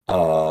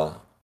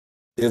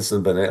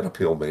instant banana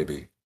peel,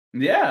 maybe.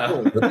 Yeah.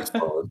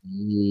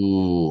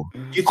 Ooh.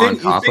 You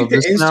think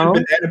the instant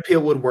banana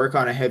peel would work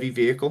on a heavy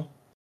vehicle?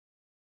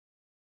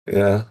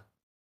 Yeah.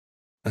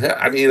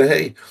 I mean,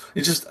 hey,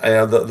 you just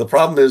the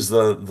problem is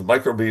the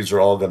microbeads are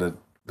all going to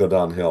go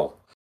downhill,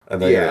 and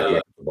they're going to be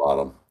at the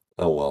bottom.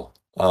 Oh well.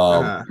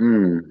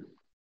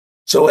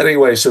 So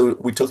anyway, so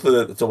we took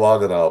the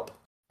toboggan up,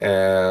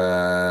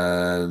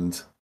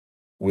 and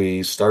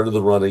we started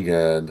the run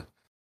again,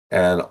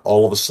 and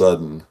all of a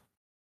sudden,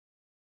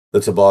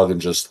 the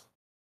toboggan just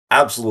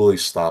absolutely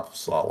stopped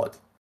solid.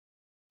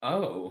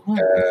 Oh.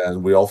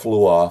 And we all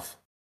flew off.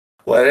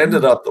 Well, it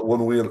ended up that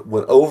when we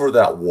went over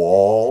that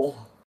wall,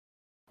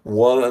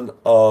 one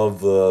of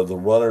the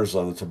runners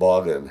on the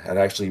toboggan had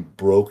actually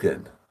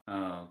broken.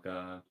 Oh,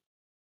 God.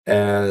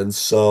 And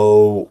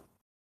so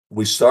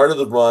we started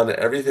the run.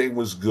 Everything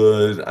was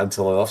good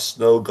until enough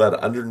snow got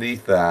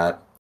underneath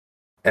that,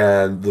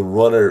 and the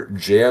runner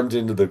jammed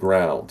into the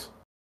ground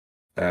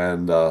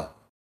and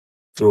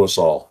threw us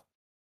all.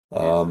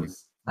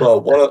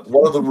 But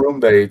one of the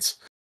roommates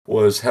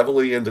was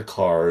heavily into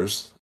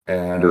cars,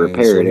 and to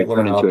repair so it, he it went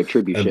turned out into a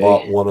trebuchet. and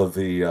bought one of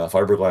the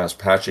fiberglass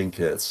patching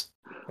kits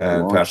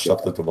and patched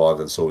up the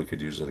toboggan so we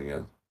could use it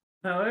again.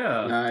 Oh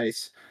yeah,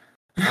 nice,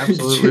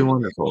 absolutely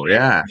wonderful.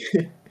 Yeah,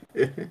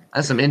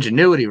 that's some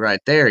ingenuity right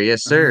there.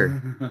 Yes,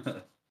 sir.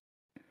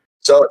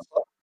 So,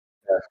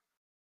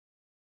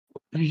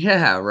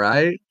 yeah,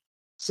 right.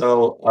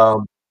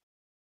 So,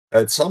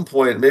 at some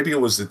point, maybe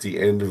it was at the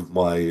end of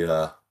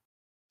my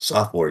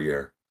sophomore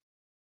year,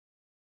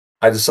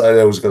 I decided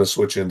I was going to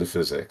switch into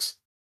physics.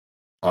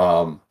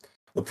 The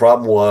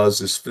problem was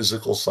this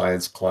physical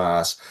science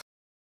class,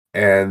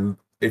 and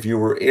if you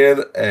were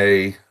in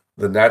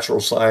the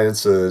natural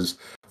sciences,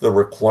 the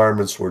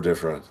requirements were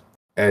different,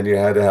 and you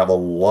had to have a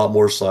lot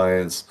more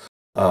science.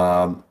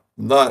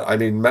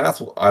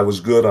 Math I was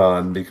good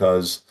on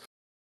because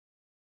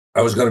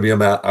I was going to be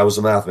I was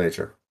a math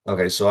major.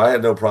 Okay, so I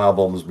had no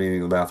problems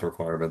meeting the math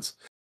requirements.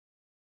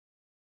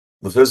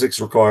 The physics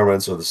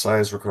requirements or the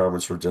science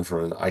requirements were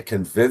different. I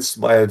convinced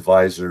my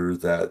advisor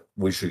that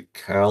we should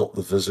count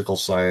the physical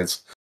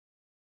science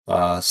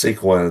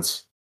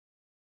sequence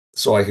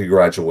so I could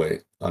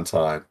graduate on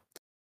time.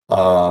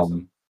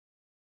 Awesome.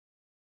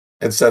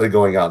 Instead of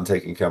going out and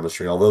taking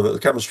chemistry, although the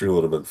chemistry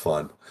would have been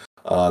fun.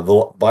 By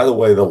the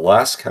way, the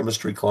last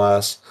chemistry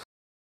class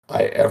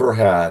I ever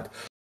had,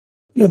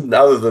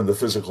 other than the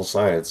physical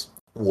science,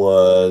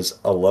 was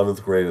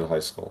 11th grade in high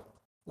school.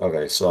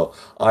 Okay, so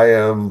I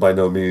am by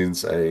no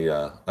means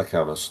a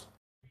chemist.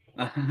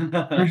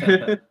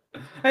 Hey,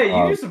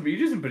 you do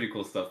some pretty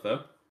cool stuff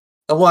though.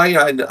 Well,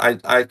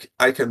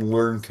 I can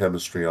learn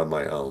chemistry on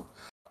my own,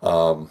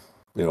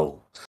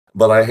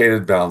 but I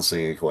hated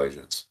balancing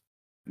equations.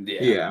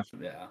 Yeah.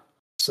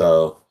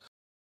 So,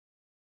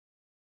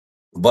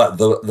 but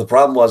the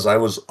problem was I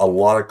was a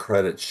lot of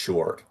credits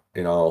short,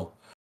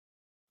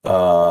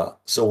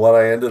 So what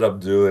I ended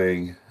up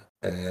doing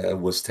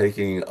was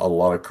taking a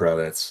lot of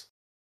credits.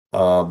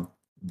 The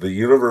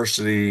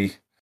university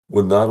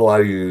would not allow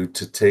you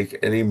to take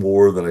any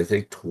more than I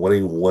think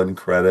 21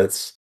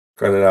 credit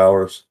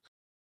hours.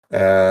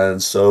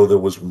 And so there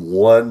was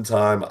one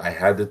time I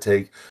had to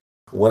take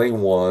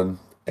 21,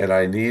 and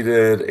I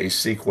needed a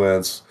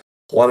sequence,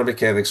 quantum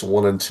mechanics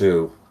 1 and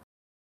 2.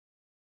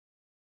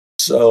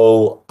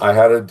 So I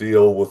had a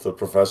deal with the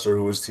professor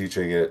who was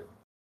teaching it.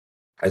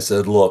 I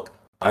said, look,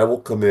 I will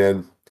come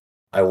in,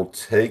 I will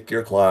take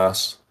your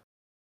class,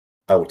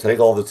 I will take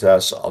all the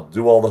tests, I'll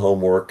do all the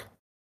homework,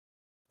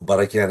 but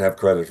I can't have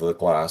credit for the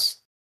class.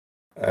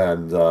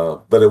 And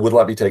but it would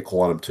let me take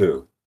quantum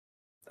 2.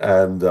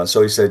 And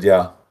so he said,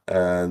 yeah,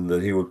 and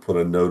that he would put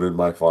a note in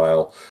my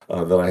file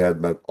that I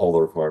had met all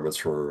the requirements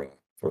for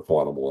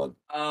quantum 1.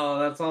 Oh,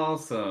 that's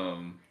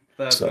awesome.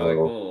 That's really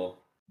cool.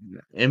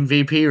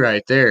 MVP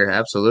right there.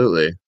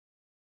 Absolutely.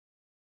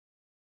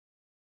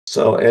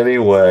 So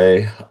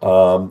anyway,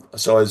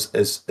 so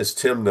as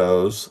Tim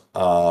knows,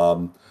 hang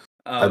on,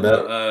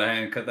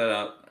 cut that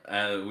out.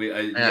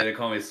 You gotta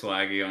call me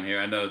Swaggy on here.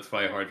 I know it's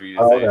probably hard for you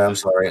to say. Okay, I'm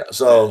sorry.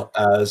 So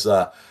as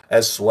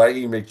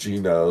Swaggy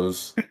McGee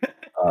knows,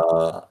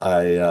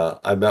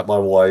 I met my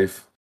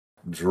wife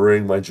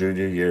during my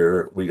junior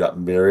year. We got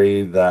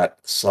married that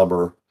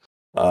summer,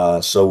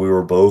 so we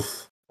were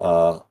both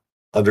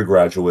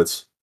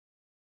undergraduates.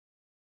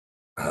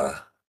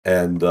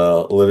 And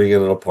living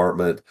in an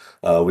apartment.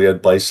 We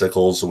had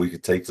bicycles so we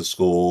could take to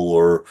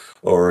school,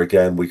 or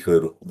again we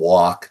could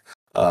walk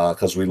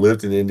because we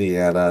lived in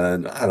Indiana,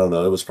 and I don't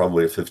know, it was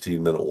probably a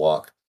 15-minute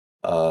walk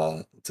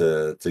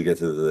to get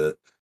to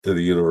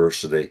the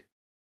university.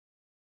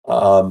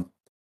 And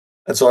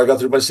so I got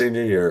through my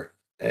senior year,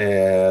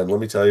 and let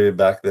me tell you,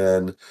 back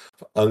then,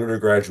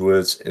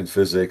 undergraduates in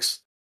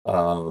physics,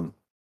 there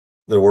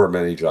weren't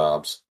many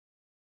jobs.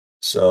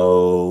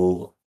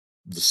 So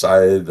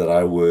decided that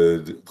I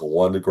would go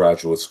on to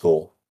graduate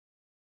school.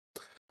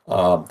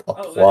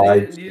 Applied I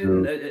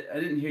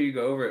didn't hear you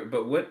go over it,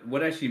 but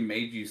what actually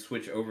made you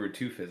switch over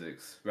to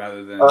physics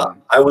rather than?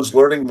 I was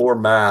learning more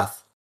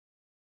math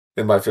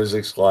in my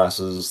physics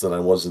classes than I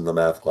was in the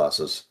math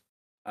classes.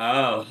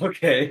 Oh,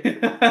 okay.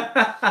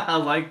 I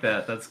like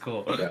that. That's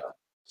cool. Yeah.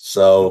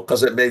 So,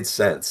 because it made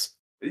sense.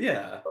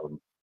 Yeah.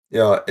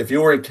 If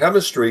you were in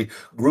chemistry,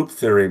 group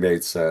theory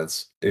made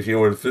sense. If you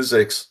were in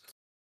physics,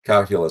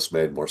 calculus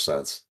made more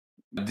sense.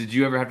 Did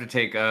you ever have to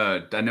take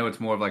I know it's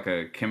more of like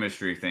a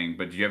chemistry thing,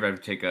 but did you ever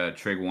have to take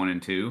Trig 1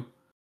 and 2?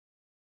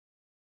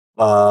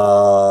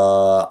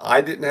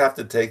 I didn't have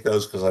to take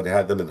those because I'd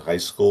had them in high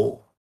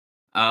school.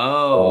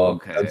 Oh,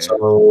 okay. And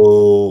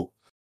so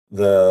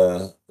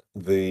the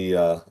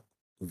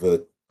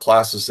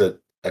classes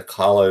at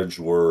college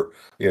were,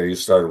 you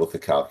started with the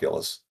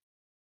calculus.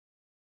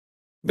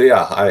 But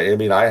yeah, I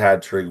mean, I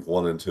had Trig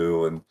 1 and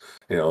 2, and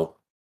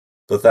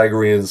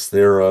Pythagorean's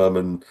theorem,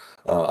 and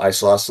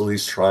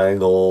isosceles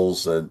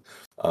triangles, and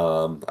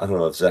I don't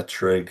know, is that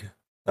trig?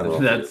 I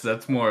don't know.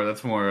 That's more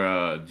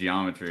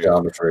geometry.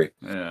 Geometry.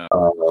 Yeah.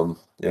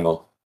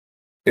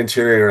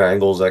 Interior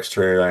angles,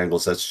 exterior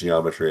angles, that's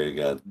geometry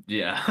again.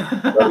 Yeah.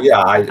 So,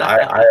 yeah,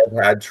 I have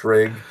had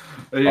trig.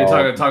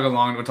 You're talking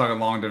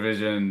long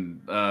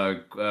division,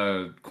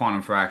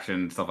 quantum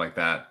fraction, stuff like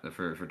that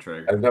for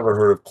trig. I've never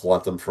heard of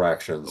quantum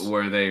fractions.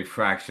 Where they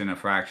fraction a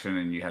fraction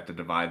and you have to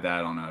divide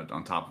that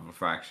on top of a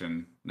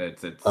fraction.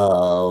 It's I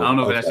don't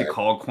know if it's actually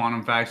called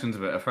quantum fractions,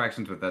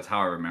 but that's how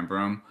I remember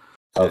them.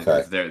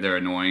 Okay. They're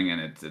annoying,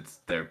 and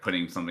they're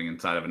putting something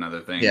inside of another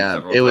thing.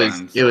 Yeah, it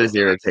was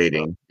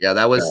irritating. Yeah,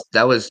 that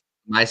was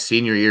my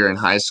senior year in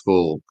high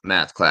school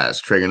math class,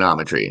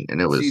 trigonometry,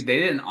 and it was. See, they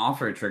didn't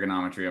offer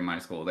trigonometry in my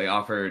school. They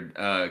offered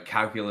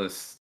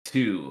calculus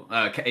 2,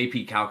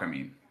 AP Calc. I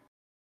mean.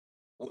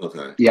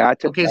 Okay. Yeah, I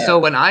took that. So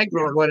when I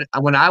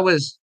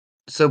was.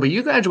 So, but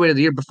you graduated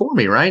the year before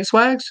me, right,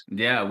 Swags?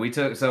 Yeah, we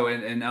took. So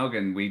in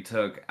Elgin, we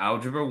took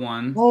Algebra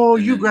 1. Oh,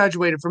 you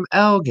graduated from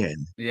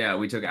Elgin. Yeah,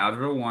 we took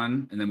Algebra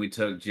 1, and then we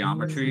took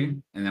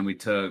Geometry, and then we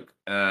took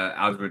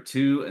Algebra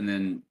 2, and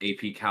then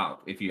AP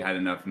Calc. If you had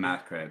enough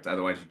math credits,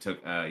 otherwise you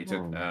took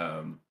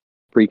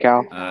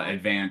pre-cal,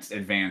 advanced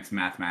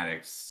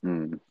mathematics,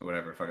 or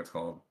whatever the fuck it's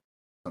called,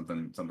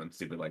 something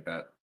stupid like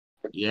that.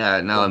 Yeah,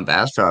 no, in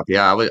Bastrop,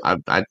 yeah,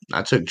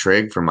 I took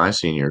trig for my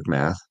senior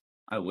math.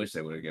 I wish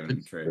they would have given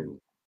me trig.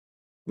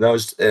 No,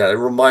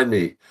 remind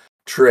me,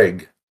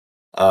 trig.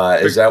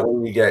 Is that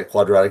when you get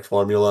quadratic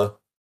formula?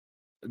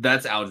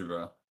 That's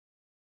algebra.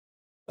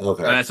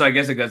 Okay. So I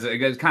guess it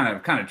goes kind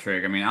of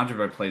trig. I mean,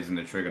 algebra plays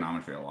into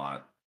trigonometry a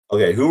lot.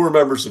 Okay, who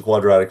remembers the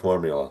quadratic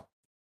formula?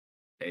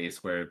 A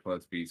squared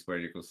plus B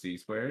squared equals C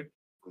squared.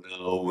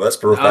 No, that's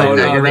Pythagorean. Oh,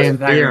 no, that's Pythagorean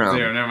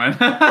theorem.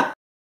 Never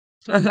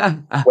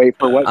mind. Wait,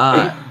 for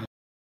what?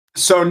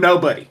 So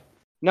nobody.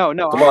 No.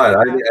 Come on,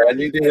 I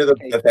need to hear the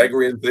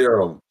Pythagorean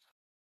theorem.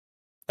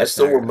 I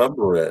still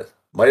remember it.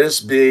 Minus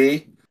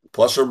b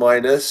plus or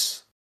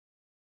minus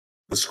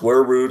the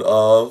square root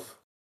of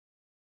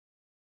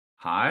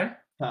pi.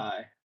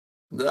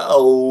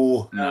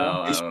 No.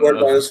 B squared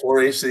minus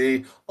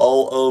 4ac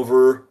all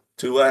over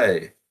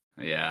 2a.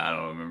 Yeah, I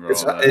don't remember.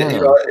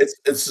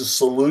 It's a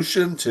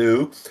solution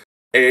to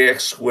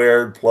ax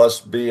squared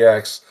plus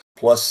bx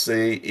plus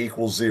c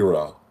equals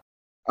 0.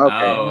 Okay.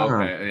 Oh,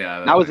 okay.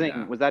 Yeah.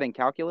 Was that in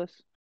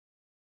calculus?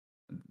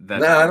 I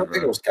don't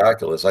think it was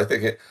calculus. I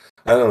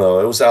don't know.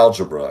 It was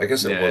algebra. I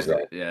guess it was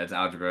that. Yeah, it's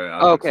algebra.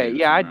 Okay,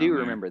 yeah, I do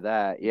remember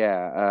that.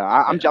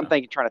 Yeah, I'm trying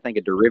to think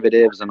of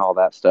derivatives and all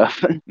that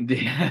stuff.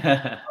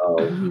 Yeah.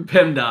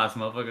 PEMDAS,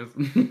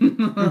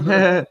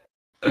 motherfuckers.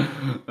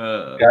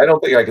 I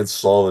don't think I could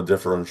solve a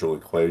differential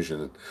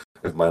equation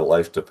if my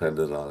life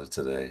depended on it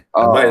today.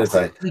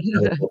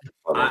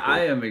 I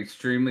am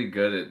extremely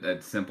good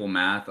at simple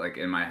math, like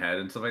in my head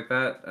and stuff like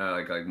that,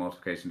 like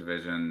multiplication,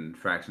 division,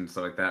 fraction,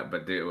 stuff like that.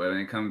 But when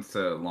it comes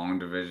to long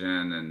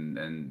division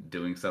and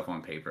doing stuff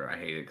on paper, I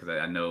hate it because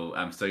I know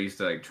I'm so used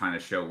to like trying to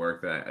show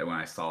work that when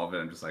I solve it,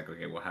 I'm just like,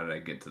 okay, well, how did I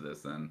get to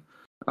this then?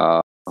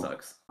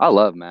 Sucks. I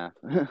love math.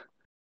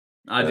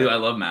 I do. I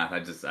love math. I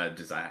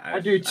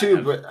do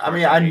too. But I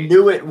mean, I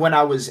knew it when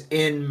I was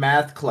in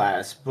math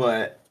class,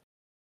 but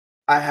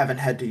I haven't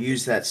had to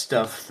use that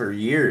stuff for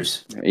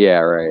years. Yeah,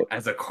 right.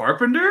 As a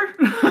carpenter?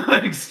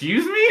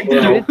 Excuse me?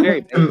 Well,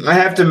 I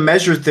have to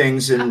measure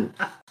things and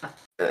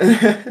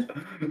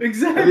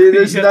exactly. I mean,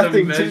 there's you have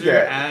nothing to to measure,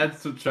 that. add,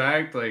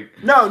 subtract, like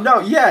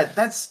yeah,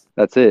 that's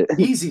it.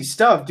 Easy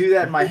stuff. Do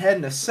that in my head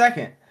in a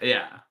second.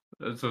 Yeah.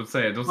 That's what I'm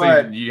saying. Don't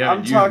But say you I'm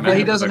haven't used talking- math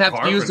He as doesn't a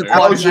have to use the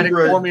carpenter. quadratic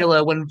Algebra,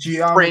 formula when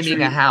framing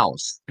geometry. a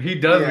house. He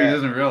does, but he Yeah.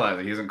 doesn't realize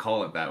it. He doesn't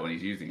call it that when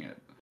he's using it.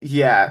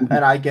 Yeah,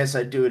 and I guess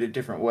I do it a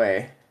different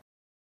way.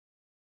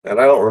 And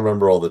I don't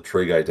remember all the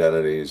trig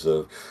identities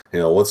of,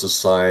 what's the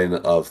sine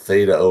of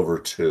theta over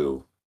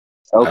 2?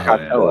 Oh, I have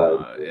yeah,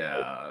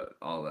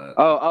 all that.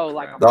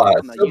 Like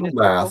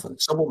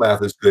simple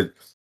math is good.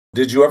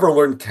 Did you ever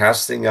learn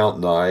casting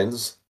out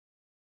nines?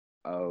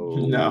 Oh,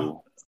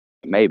 No.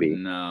 Maybe.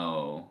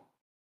 No.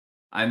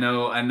 I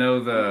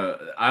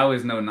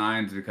always know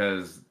nines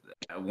because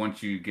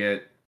once you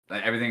get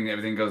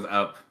everything goes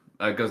up,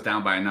 goes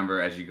down by a number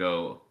as you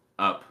go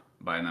up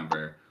by a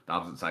number. The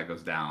opposite side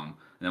goes down, and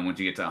then once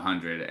you get to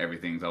 100,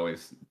 everything's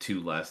always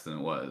 2 less than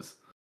it was.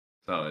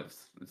 So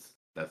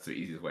that's the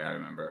easiest way I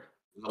remember.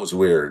 That was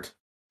weird.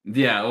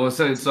 Yeah, well,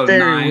 so Very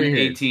 9, weird.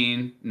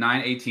 18,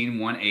 9, 18,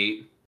 1,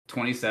 8,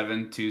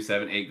 27, 2,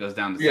 7, 8 goes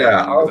down to 7,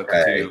 Yeah, goes up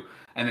okay. to 2.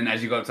 And then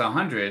as you go up to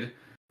 100,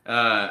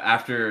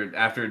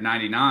 after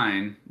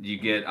 99, you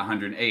get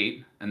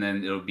 108, and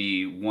then it'll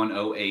be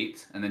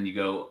 108, and then you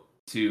go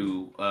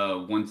to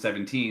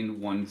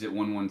 117,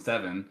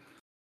 117.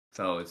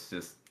 So it's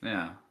just,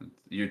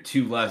 you're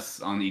 2 less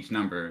on each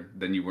number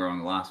than you were on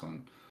the last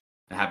one.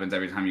 It happens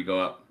every time you go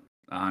up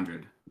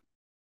 100.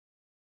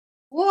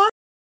 What?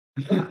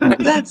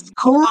 That's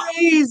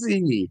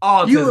crazy.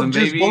 Autism, you have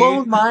just baby.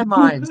 blown my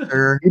mind,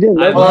 sir. You didn't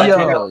know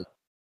that?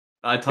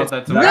 I taught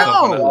that to No!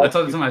 myself. I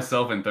taught it to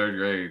myself in 3rd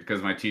grade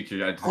because my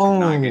teacher. I just could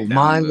not get down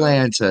my to the-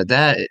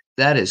 Lanta,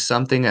 that is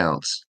something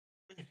else.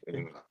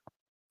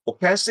 Well,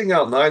 casting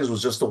out nines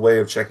was just a way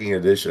of checking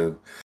addition,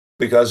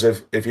 because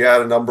if you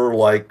had a number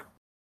like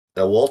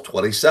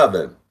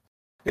 27,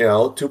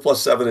 2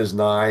 plus 7 is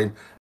 9.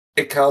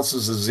 It counts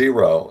as a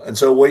 0. And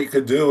so what you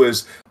could do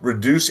is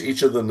reduce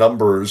each of the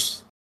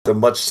numbers to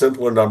much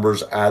simpler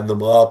numbers, add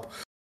them up.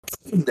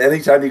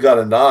 Anytime you got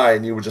a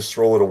 9, you would just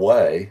throw it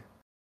away.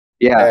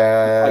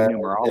 Yeah, and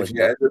if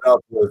you ended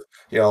up with,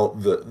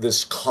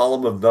 this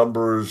column of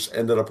numbers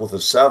ended up with a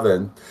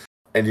 7,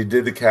 and you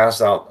did the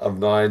cast out of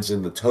 9s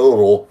in the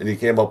total, and you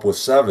came up with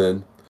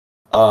 7,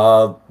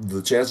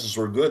 the chances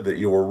were good that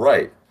you were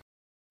right.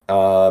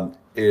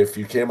 If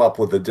you came up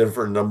with a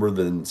different number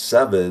than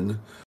 7,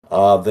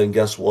 then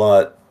guess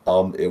what?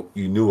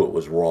 You knew it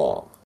was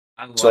wrong.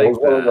 I like So it was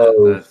one of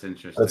those. That's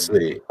interesting. Let's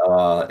see.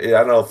 I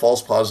don't know,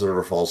 false positive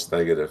or false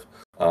negative.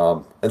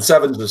 And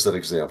 7 is just an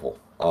example.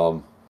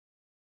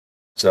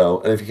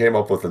 So, and if you came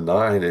up with a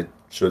 9, it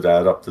should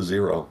add up to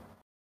 0.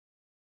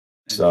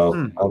 So, I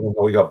don't know.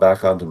 We got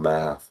back onto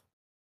math.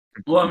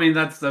 Well, I mean,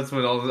 that's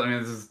what all. I mean,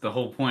 this is the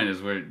whole point.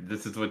 Is where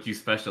this is what you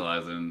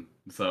specialize in.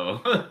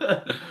 So.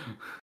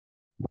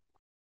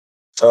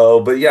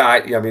 But yeah,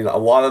 I mean, a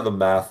lot of the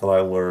math that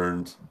I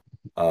learned,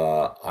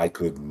 I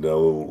could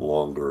no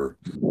longer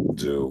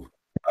do.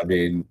 I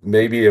mean,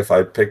 maybe if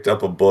I picked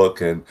up a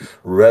book and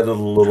read it a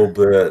little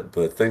bit,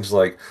 but things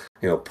like,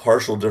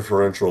 partial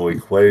differential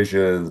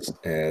equations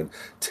and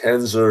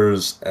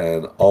tensors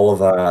and all of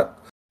that,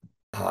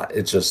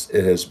 it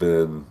has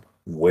been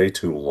way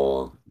too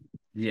long.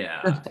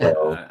 Yeah,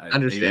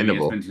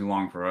 understandable. It's been too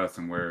long for us,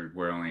 and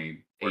we're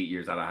only 10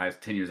 years out of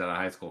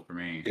high school for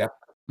me. Yeah.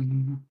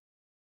 Mm-hmm.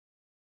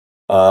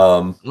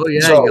 So,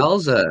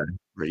 y'all's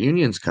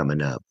reunion's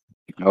coming up.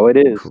 Oh, it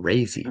is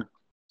crazy.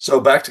 So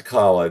back to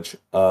college.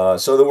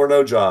 So there were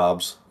no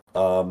jobs,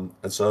 and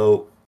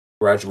so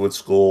graduate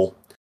school,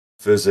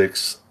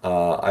 physics.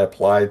 I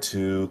applied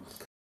to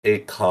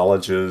 8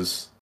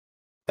 colleges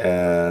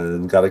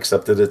and got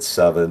accepted at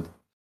 7,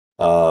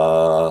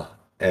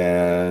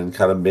 and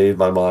kind of made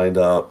my mind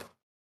up.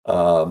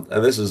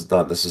 And this is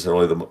not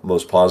necessarily the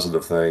most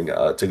positive thing,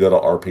 to go to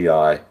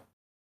RPI.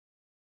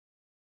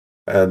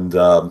 And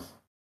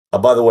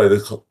by the way,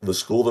 the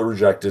school that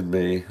rejected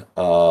me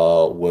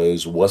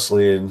was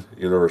Wesleyan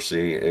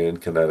University in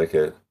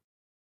Connecticut,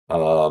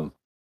 and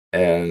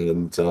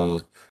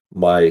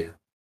my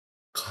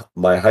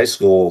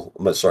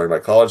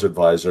college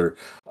advisor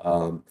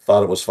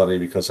thought it was funny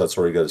because that's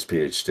where he got his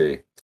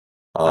PhD.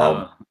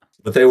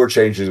 But they were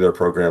changing their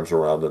programs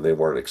around, and they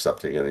weren't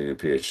accepting any new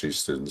PhD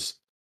students.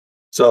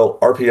 So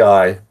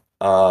RPI,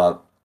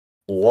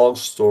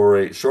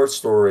 short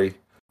story,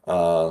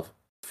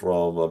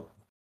 from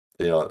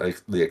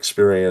the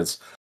experience.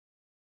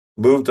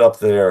 Moved up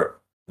there.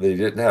 They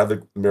didn't have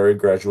the married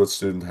graduate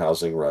student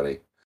housing ready.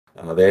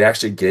 They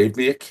actually gave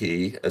me a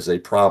key as they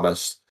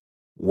promised.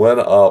 Went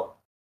up,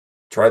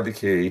 tried the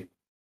key,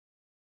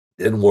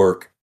 didn't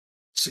work.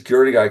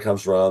 Security guy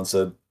comes around,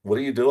 said, "What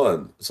are you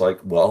doing?" It's like,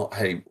 "Well,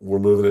 hey, we're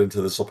moving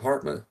into this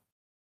apartment."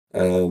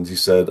 And he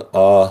said,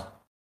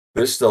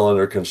 "They're still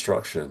under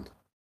construction."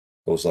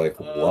 I was like,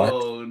 "What?"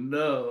 Oh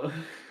no.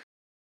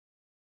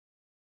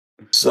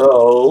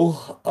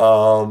 So,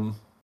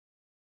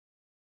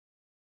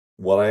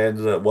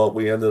 what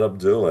we ended up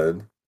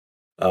doing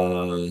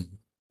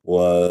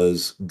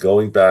was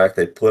going back.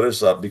 They put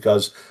us up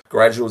because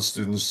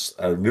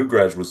new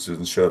graduate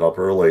students showed up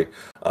early.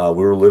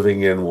 We were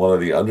living in one of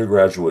the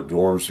undergraduate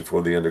dorms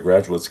before the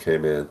undergraduates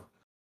came in.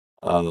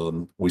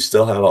 We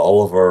still had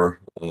all of our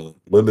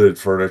limited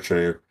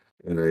furniture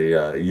in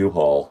a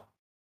U-Haul,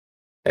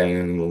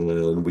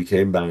 and we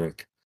came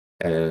back,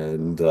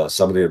 and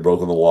somebody had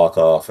broken the lock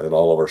off, and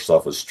all of our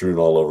stuff was strewn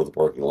all over the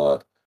parking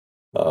lot.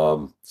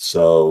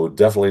 So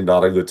definitely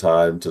not a good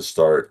time to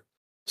start.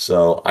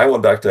 So I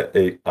went back to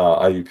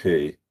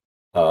IUP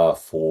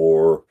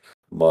for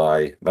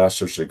my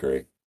master's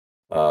degree.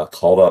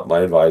 Called up my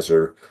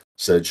advisor,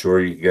 said, "Sure,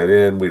 you can get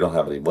in. We don't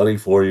have any money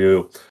for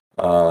you."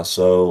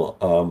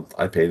 So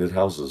I painted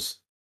houses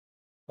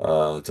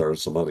to earn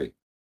some money.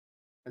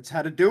 That's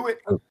how to do it.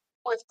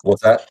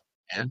 What's that?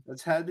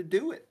 That's how to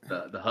do it.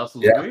 The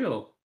hustle's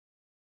real.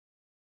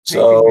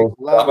 So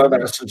got my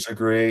master's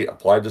degree,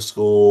 applied to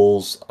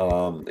schools.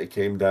 It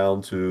came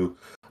down to,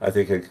 I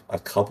think, a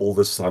couple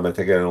this time. I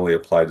think I only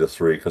applied to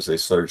 3 because they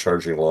started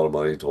charging a lot of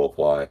money to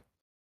apply.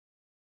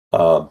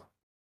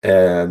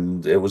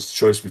 And it was a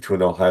choice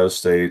between Ohio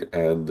State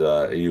and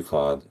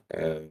UConn,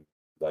 and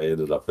I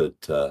ended up at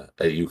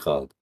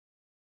UConn.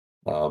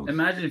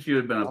 Imagine if you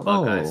had been a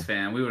Buckeyes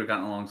fan. We would have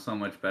gotten along so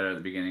much better at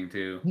the beginning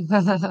too.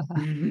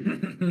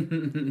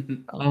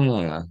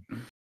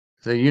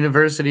 The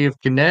University of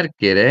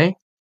Connecticut, eh?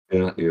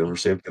 Yeah,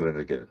 University of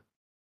Connecticut.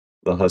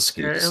 The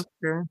Huskies.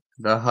 Okay.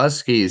 The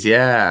Huskies,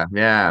 yeah.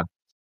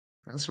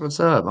 That's what's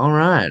up. All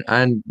right.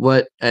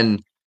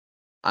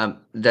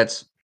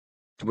 That's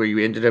where you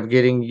ended up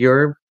getting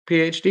your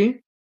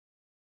PhD?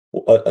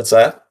 What's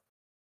that?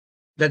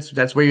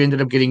 That's where you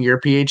ended up getting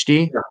your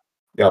PhD?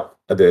 Yeah,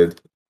 I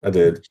did.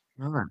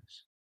 All right.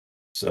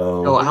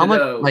 So how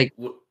much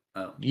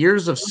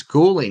years of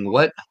schooling?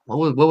 What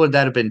would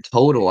that have been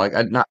total? Like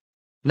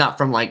not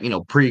from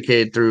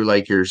pre-K through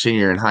like your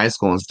senior in high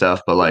school and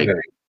stuff, but like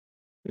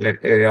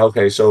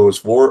okay, so it was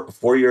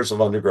 4 years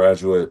of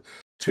undergraduate,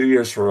 2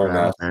 years for my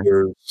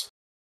master's,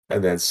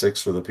 and then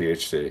 6 for the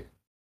PhD.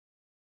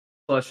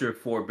 Plus your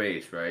 4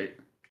 base, right?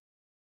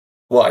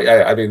 Well,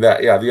 I mean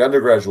the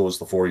undergraduate was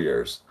the 4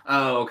 years.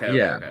 Oh, okay.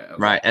 Yeah, okay.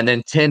 Right. And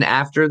then 10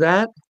 after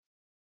that?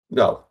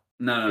 No.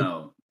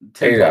 10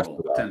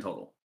 total. 10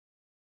 total.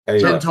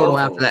 10 total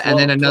after that, and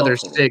then another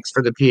 6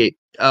 for the PhD.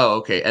 Oh,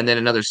 okay. And then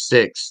another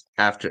 6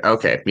 after.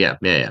 Okay, yeah.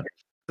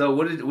 So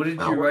what did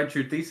you write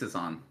your thesis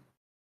on?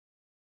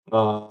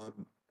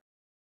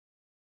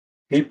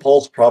 Heat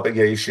pulse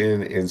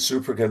propagation in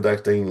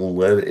superconducting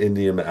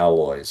lead-indium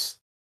alloys.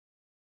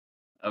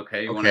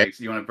 Okay, you want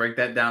to break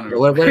that down?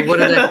 What did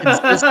that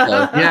consist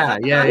of?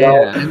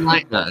 Yeah.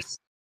 Enlighten us.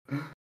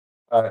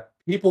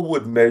 People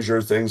would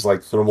measure things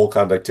like thermal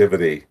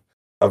conductivity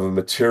of a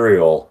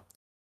material.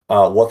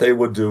 What they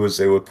would do is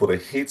they would put a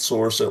heat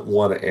source at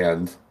one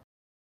end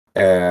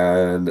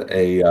and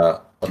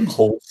a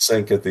cold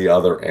sink at the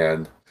other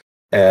end,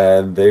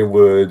 and they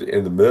would,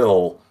 in the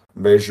middle,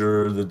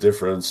 measure the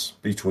difference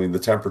between the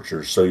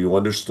temperatures. So you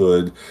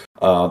understood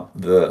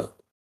the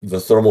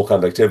thermal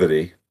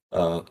conductivity,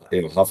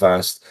 how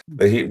fast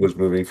the heat was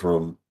moving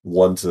from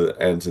one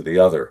end to the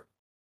other.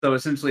 So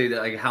essentially,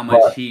 like how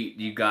much heat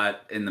you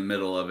got in the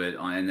middle of it,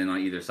 and then on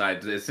either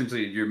side.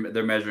 Essentially,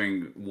 they're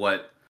measuring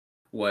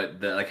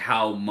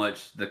how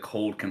much the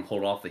cold can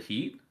hold off the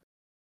heat.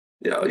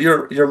 Yeah,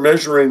 you're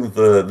measuring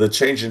the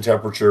change in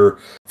temperature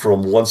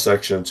from one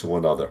section to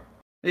another.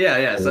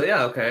 Yeah. So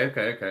okay.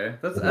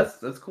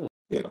 That's cool.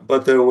 Yeah,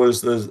 but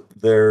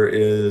there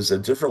is a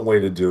different way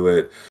to do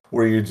it,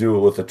 where you do it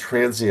with a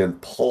transient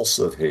pulse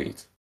of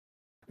heat,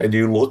 and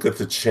you look at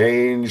the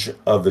change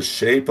of the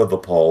shape of the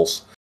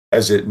pulse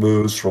as it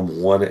moves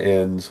from one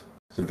end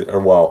to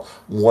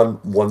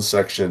one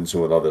section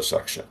to another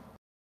section.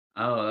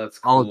 Oh, that's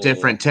cool. All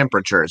different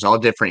temperatures, all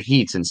different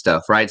heats and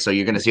stuff, right? So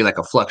you're going to see like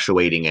a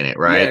fluctuating in it,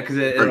 right? Yeah, because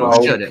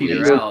it'll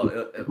peter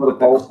out. Put a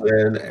pulse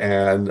in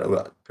and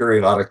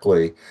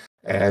periodically,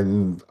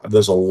 and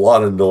there's a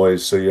lot of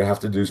noise, so you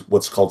have to do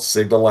what's called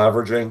signal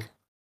averaging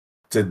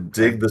to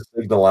dig the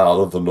signal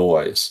out of the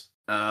noise.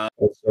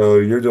 So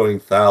you're doing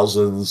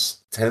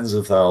thousands, tens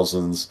of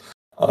thousands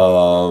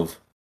of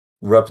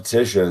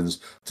repetitions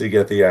to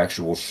get the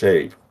actual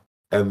shape,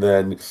 and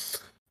then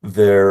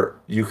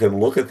you can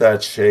look at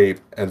that shape,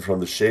 and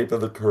from the shape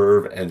of the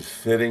curve and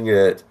fitting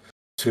it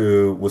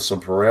with some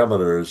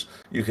parameters,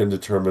 you can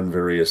determine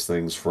various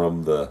things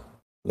from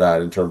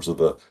that in terms of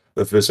the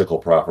physical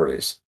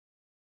properties.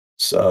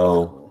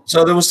 So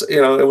there was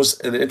it was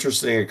an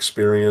interesting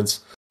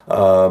experience.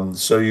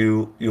 So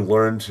you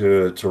learn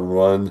to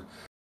run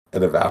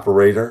an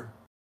evaporator,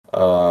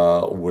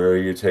 where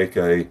you take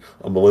a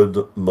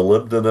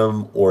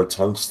molybdenum or a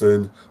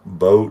tungsten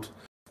boat,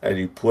 and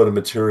you put a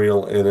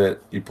material in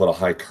it, you put a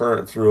high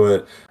current through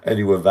it, and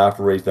you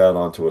evaporate that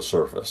onto a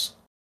surface.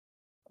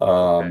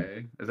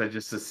 Okay. Is that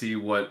just to see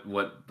what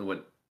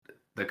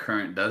the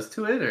current does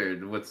to it,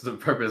 or what's the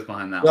purpose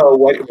behind that? No,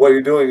 what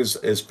you're doing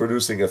is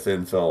producing a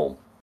thin film.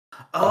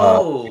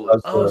 So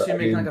you're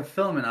making like a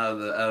filament out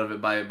of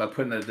it by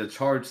putting the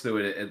charge through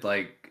it. It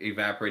like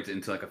evaporates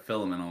into like a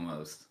filament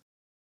almost.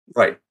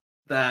 Right.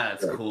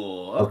 That's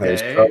cool. Okay,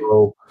 Okay.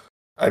 so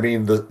I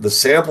mean the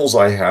samples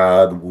I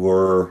had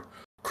were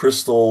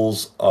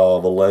crystals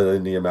of a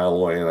lead indium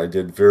alloy, and I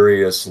did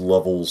various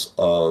levels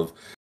of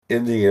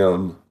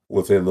indium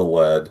within the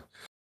lead.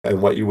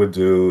 And what you would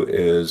do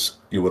is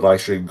you would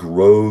actually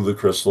grow the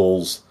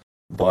crystals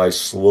by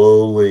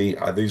slowly.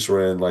 These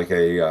were in like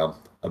a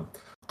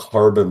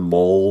carbon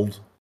mold.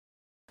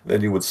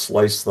 Then you would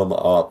slice them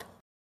up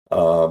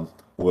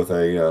with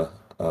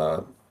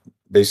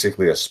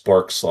basically a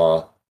spark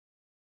saw.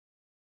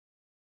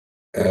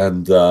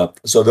 And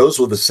so those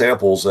were the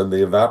samples, and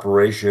the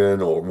evaporation,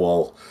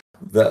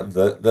 then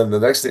the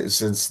next thing,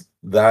 since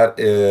that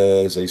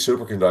is a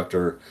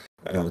superconductor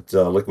at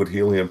liquid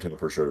helium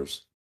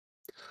temperatures,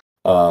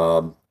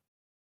 you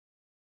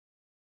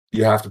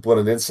have to put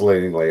an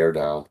insulating layer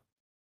down.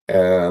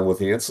 And with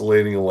the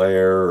insulating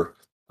layer,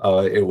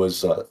 it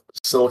was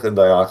silicon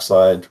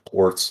dioxide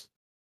quartz.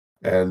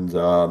 And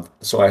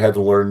so I had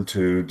to learn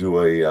to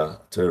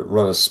to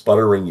run a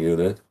sputtering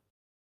unit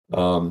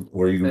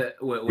where you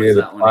create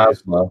a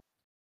plasma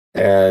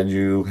and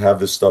you have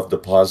this stuff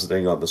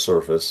depositing on the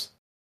surface.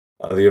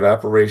 The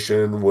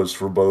evaporation was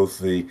for both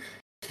the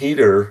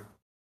heater,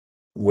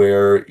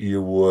 where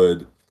you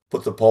would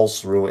put the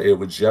pulse through, it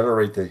would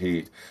generate the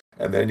heat,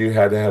 and then you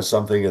had to have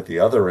something at the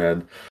other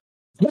end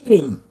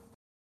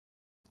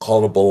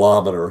called a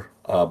bolometer,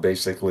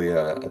 basically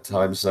a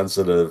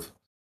time-sensitive.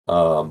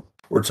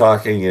 We're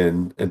talking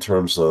in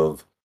terms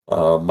of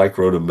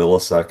micro to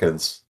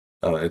milliseconds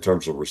in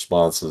terms of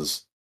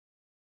responses.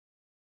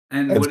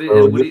 And what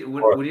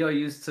do y'all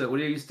use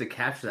to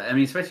capture that? I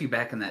mean, especially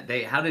back in that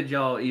day, how did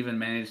y'all even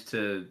manage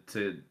to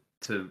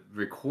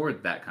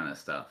record that kind of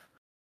stuff?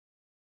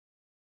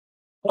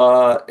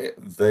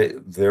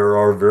 There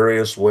are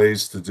various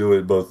ways to do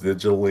it, both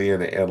digitally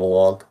and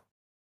analog.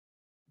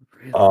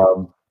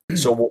 Really?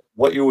 So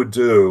what you would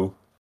do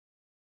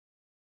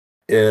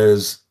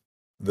is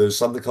there's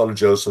something called a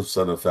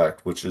Josephson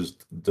effect, which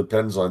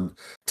depends on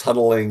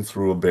tunneling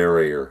through a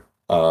barrier.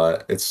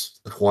 It's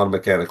a quantum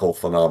mechanical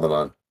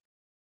phenomenon.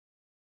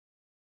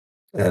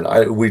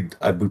 And we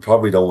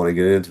probably don't want to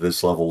get into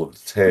this level of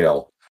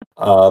detail.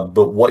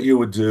 But what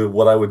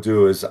I would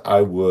do is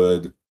I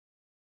would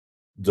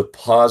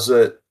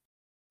deposit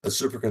a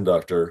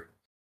superconductor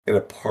in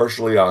a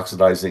partially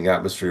oxidizing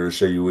atmosphere,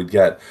 so you would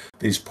get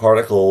these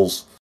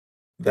particles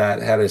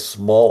that had a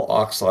small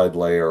oxide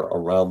layer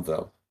around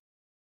them.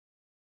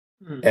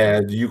 Mm-hmm.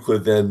 And you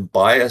could then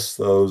bias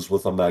those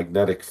with a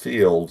magnetic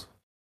field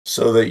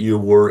so that you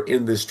were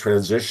in this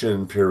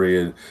transition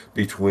period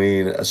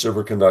between a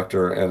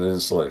superconductor and an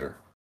insulator.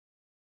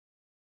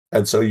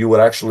 And so you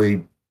would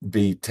actually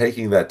be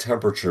taking that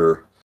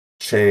temperature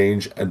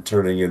change and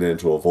turning it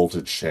into a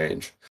voltage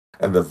change.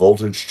 And the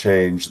voltage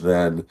change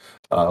then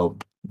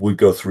would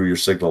go through your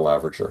signal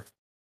averager.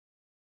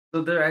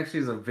 So there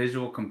actually is a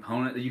visual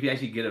component. You can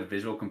actually get a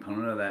visual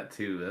component of that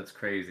too. That's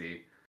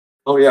crazy.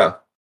 Oh yeah.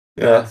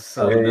 Yeah. That's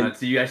so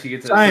nuts. So you actually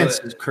get to science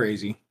is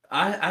crazy.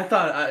 I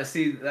thought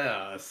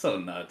so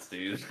nuts,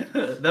 dude.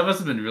 That must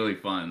have been really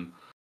fun.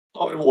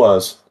 Oh, it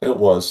was.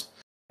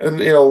 And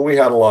we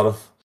had a lot of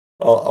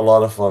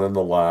fun in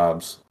the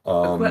labs.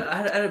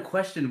 I had a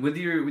question with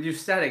your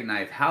static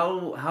knife.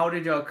 How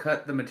did y'all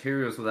cut the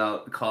materials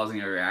without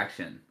causing a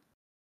reaction?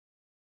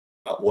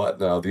 What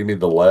now? Do you mean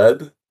the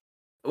lead?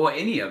 Well,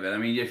 any of it. I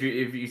mean, if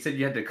you said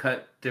you had to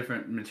cut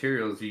different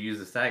materials, you use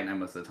a static knife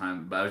most of the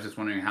time. But I was just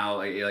wondering how,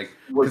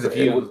 because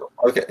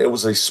it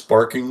was a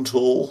sparking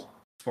tool.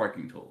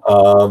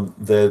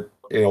 That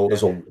it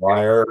was a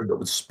wire that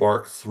would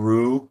spark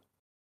through,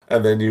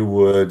 and then you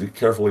would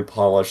carefully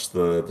polish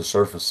the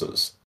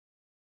surfaces.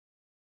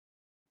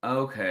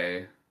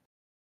 Okay.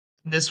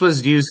 This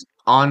was used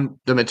on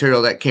the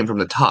material that came from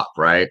the top,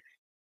 right?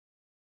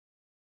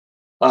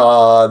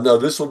 No,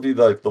 this would be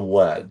like the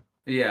lead.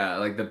 Yeah,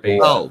 like the base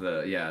of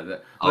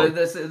the But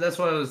that's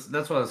why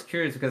I was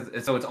curious, because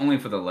it's only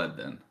for the lead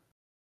then.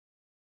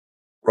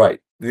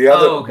 Right. The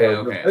other okay.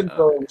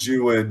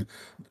 You would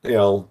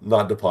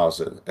not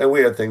deposit. And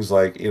we had things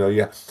like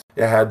you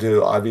had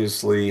to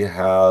obviously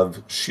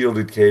have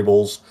shielded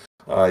cables.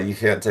 You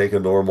can't take a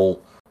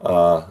normal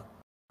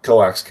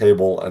coax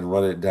cable and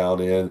run it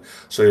down in.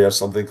 So you have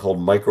something called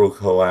micro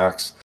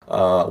coax,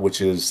 which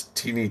is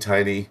teeny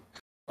tiny.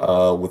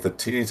 With a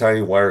teeny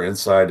tiny wire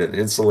inside, an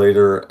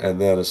insulator,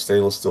 and then a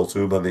stainless steel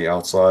tube on the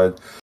outside.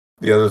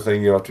 The other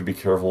thing you have to be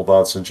careful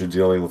about, since you're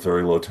dealing with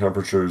very low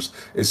temperatures,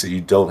 is that you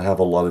don't have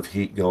a lot of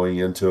heat going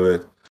into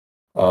it.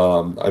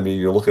 I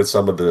mean, you look at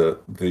some of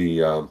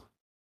the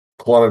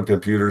quantum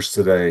computers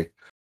today,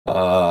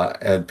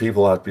 and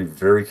people have to be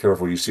very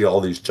careful. You see all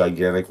these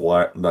gigantic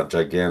not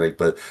gigantic,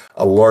 but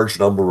a large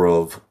number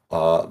of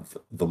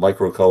the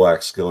micro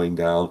coax going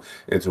down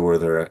into where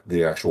they're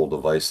the actual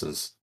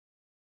devices.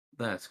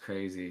 That's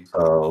crazy.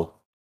 So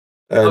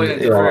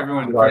And, for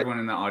everyone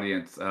in the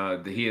audience,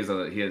 he has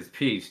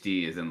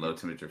PhD is in low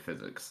temperature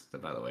physics.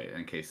 By the way,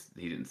 in case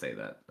he didn't say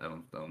that, I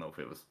don't know if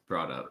it was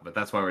brought up, but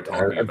that's why we're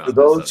talking about for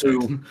those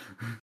who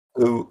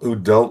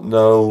don't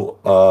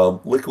know,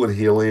 liquid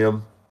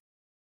helium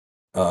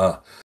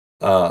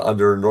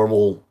under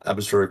normal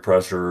atmospheric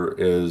pressure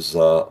is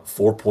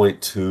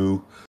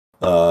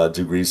 4.2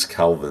 degrees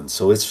Kelvin.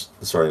 So it's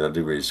not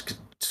degrees,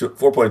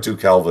 4.2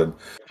 Kelvin.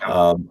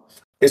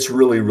 It's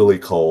really, really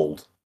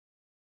cold.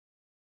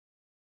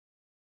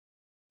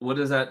 What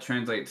does that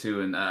translate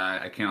to? And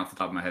I can't off the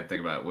top of my head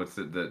think about it. What's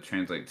the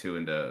translate to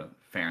into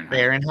Fahrenheit?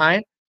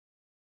 Fahrenheit?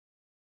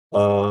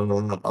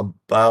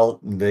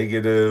 About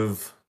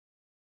negative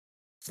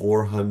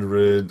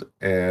 400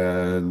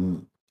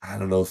 and I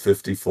don't know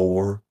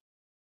 54.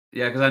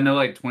 Yeah, because I know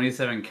like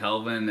 27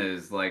 Kelvin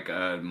is like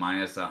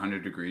minus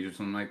 100 degrees or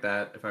something like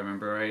that, if I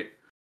remember right.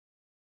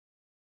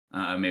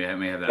 Maybe I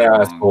may have that wrong.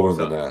 Yeah, it's colder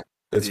than that.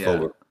 It's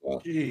colder.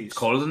 It's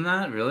colder than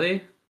that,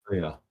 really?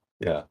 Yeah.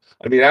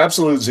 I mean,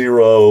 absolute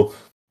zero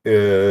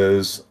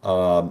is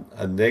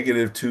a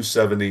negative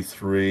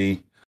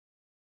 273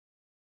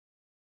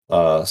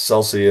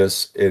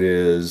 Celsius. It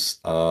is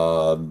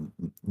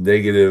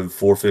negative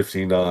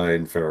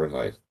 459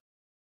 Fahrenheit.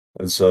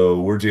 And so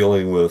we're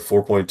dealing with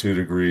 4.2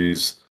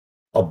 degrees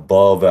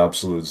above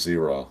absolute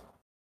zero.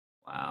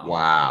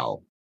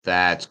 Wow.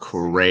 That's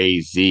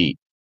crazy.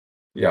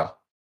 Yeah.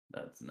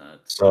 That's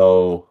nuts.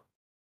 So,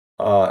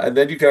 and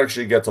then you can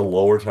actually get to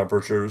lower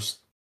temperatures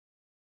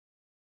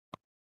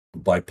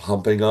by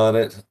pumping on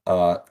it.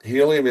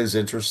 Helium is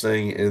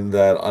interesting in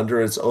that under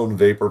its own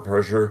vapor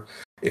pressure,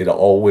 it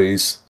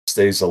always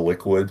stays a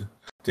liquid.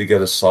 To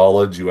get a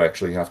solid, you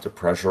actually have to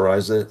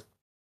pressurize it.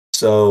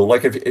 So,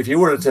 like if you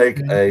were to take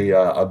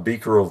a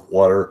beaker of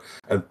water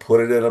and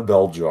put it in a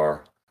bell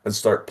jar and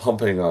start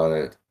pumping on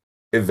it,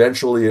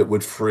 eventually it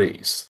would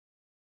freeze.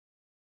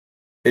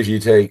 If you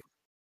take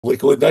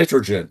liquid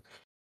nitrogen,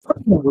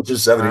 which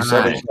is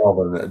 77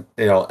 Kelvin,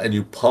 and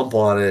you pump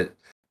on it,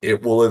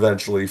 it will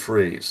eventually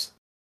freeze.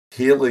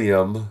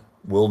 Helium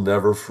will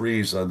never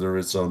freeze under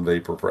its own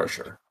vapor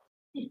pressure.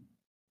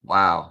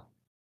 Wow.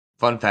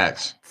 Fun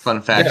facts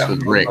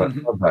with Rick.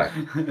 Fun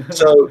fact.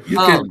 So you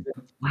can.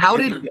 How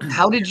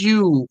did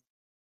you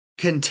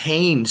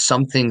contain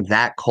something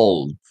that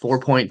cold,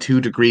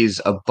 4.2 degrees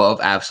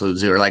above absolute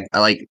zero? Like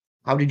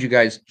how did you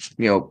guys,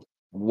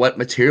 what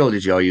material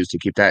did y'all use to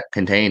keep that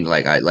contained?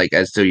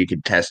 As so you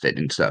could test it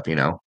and stuff,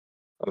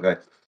 Okay.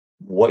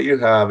 What you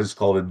have is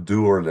called a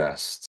Dewar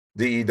nest.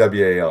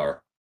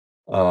 DEWAR.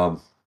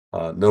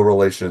 No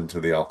relation to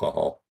the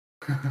alcohol.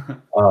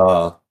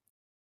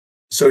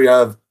 So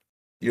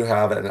you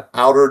have an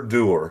outer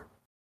Dewar.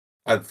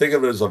 I think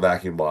of it as a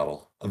vacuum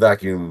bottle, a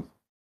vacuum,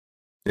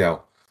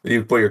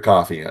 you put your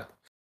coffee in.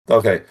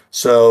 Okay,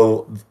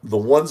 so the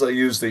ones I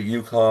used at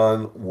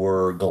UConn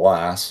were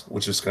glass,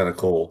 which is kind of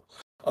cool.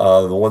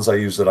 The ones I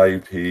used at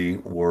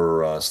IUP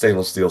were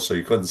stainless steel, so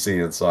you couldn't see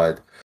inside.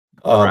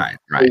 Right.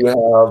 You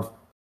have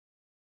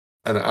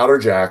an outer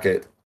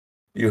jacket,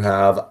 you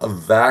have a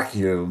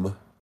vacuum,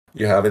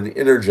 you have an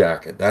inner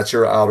jacket. That's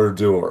your outer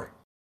Dewar.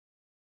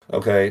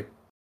 Okay,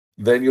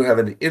 then you have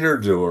an inner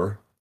Dewar,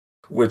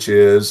 which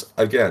is,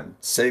 again,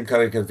 same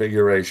kind of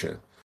configuration.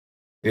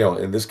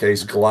 In this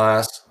case,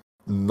 glass,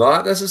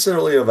 not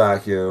necessarily a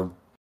vacuum,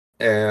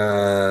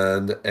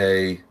 and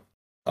an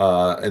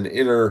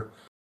inner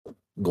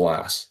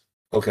glass.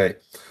 Okay.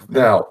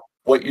 Now,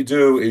 what you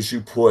do is you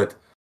put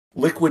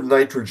liquid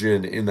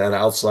nitrogen in that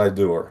outside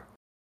Dewar.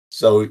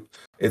 So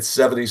it's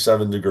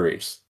 77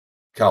 degrees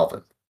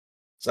Kelvin.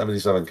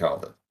 77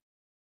 Kelvin.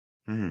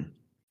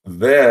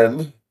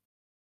 Then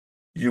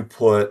you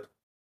put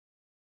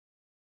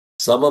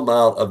some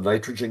amount of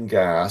nitrogen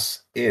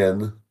gas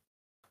in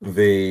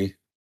the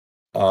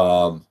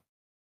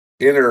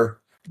inner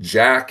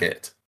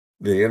jacket,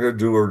 the inner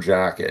Dewar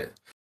jacket.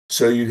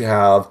 So you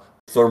have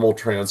thermal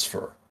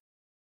transfer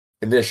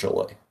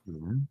initially.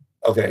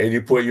 Okay, and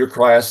you put your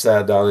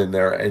cryostat down in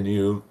there and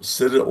you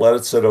let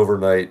it sit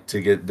overnight to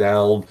get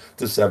down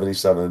to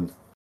 77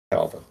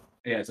 Kelvin.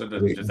 Yeah, so it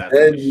doesn't just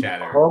then you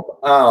shatter. pump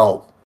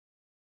out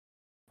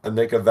and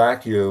make a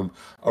vacuum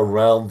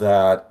around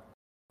that,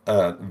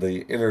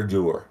 the inner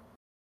Dewar.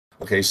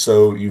 Okay,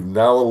 so you've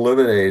now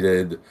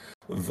eliminated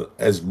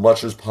as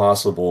much as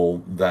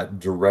possible that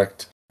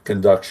direct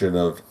conduction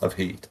of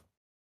heat.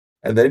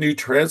 And then you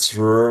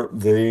transfer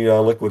the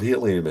liquid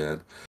helium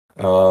in.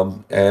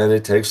 And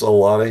it takes a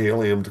lot of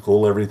helium to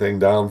cool everything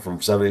down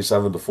from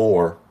 77 to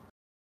 4.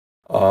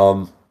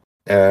 And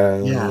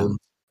then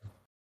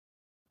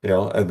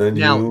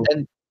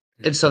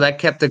and so that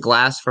kept the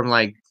glass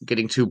from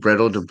getting too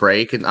brittle to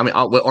break. And I mean,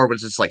 or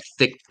was this like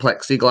thick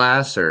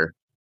plexiglass or?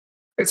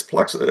 It's they're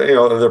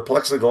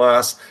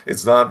plexiglass.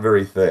 It's not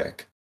very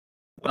thick.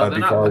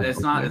 It's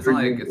not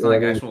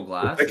like actual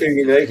glass. The thicker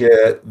you make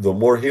it, the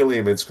more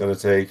helium it's going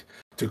to take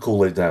to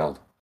cool it down.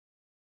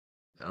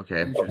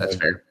 Okay, that's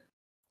fair.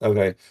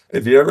 Okay,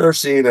 have you ever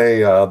seen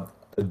a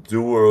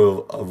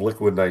Dewar of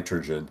liquid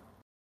nitrogen?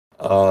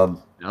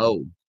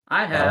 No,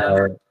 I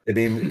have. I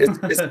mean,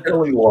 it's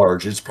fairly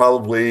large. It's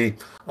probably,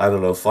 I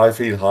don't know, 5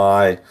 feet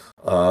high,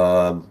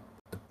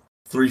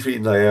 3 feet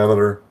in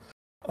diameter.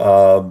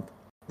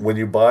 When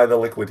you buy the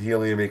liquid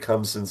helium, it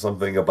comes in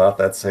something about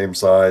that same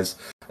size,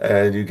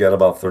 and you get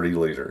about 30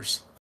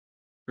 liters.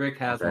 Rick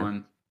has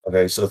one.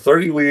 Okay, so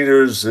 30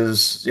 liters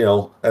is,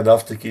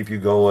 enough to keep you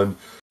going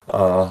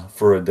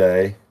for a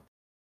day.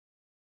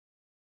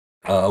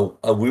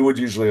 We would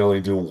usually only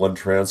do one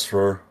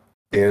transfer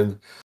in.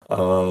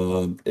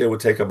 It would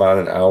take about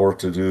an hour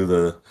to do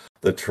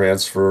the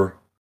transfer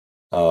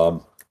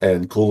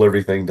and cool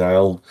everything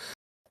down,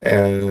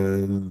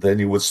 and then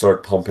you would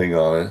start pumping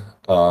on it.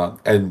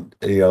 And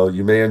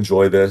you may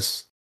enjoy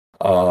this.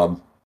 There's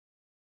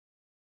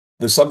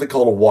something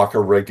called a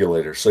Walker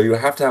regulator, so you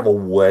have to have a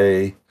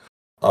way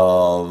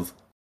of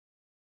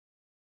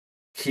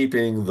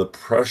keeping the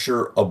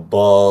pressure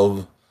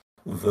above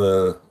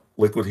the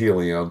liquid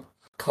helium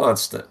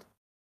constant.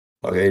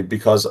 Okay,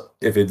 because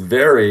if it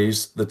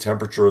varies, the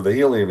temperature of the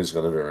helium is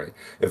going to vary.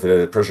 If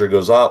the pressure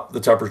goes up,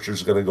 the temperature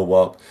is going to go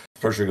up.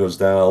 If pressure goes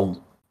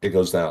down, it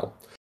goes down.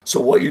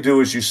 So what you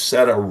do is you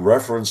set a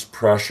reference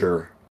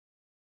pressure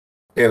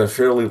in a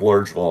fairly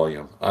large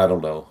volume. I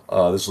don't know.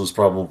 This was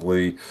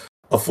probably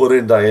a foot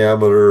in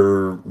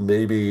diameter,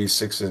 maybe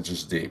 6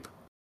 inches deep.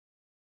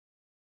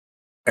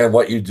 And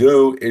what you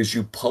do is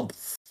you pump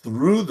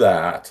through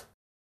that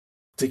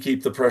to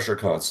keep the pressure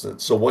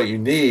constant. So what you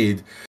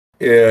need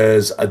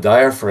is a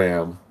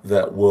diaphragm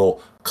that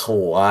will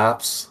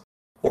collapse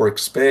or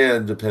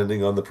expand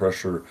depending on the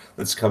pressure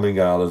that's coming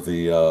out of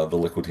the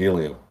liquid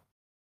helium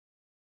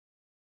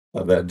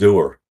of that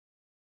dewar.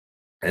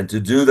 And to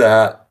do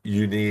that,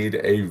 you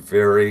need a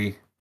very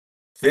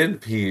thin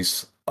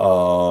piece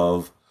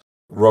of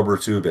rubber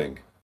tubing.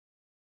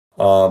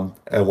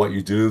 And what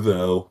you do,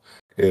 though,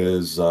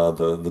 is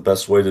the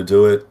best way to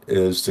do it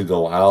is to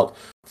go out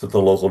to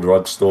the local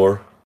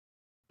drugstore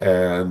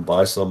and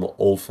buy some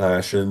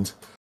old-fashioned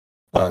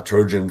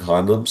Trojan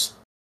condoms,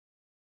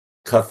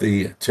 cut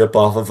the tip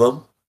off of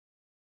them,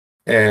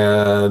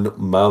 and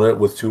mount it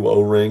with 2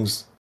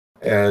 O-rings,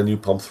 and you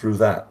pump through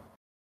that.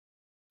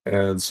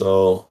 And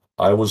so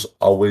I was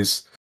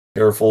always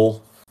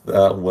careful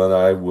that when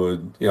I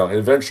would,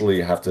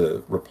 eventually have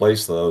to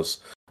replace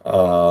those,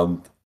 I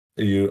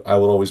would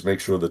always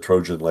make sure the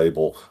Trojan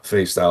label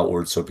faced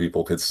outward so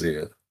people could see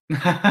it.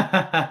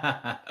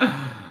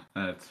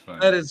 That's funny.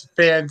 That is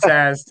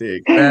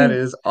fantastic. That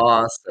is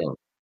awesome.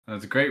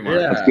 That's great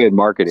marketing. That's good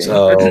marketing.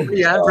 So, that's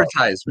free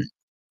advertisement.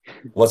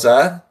 What's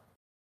that?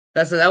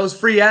 That was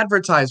free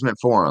advertisement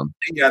for them.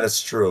 Yeah,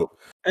 that's true.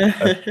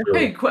 That's true.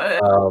 Hey,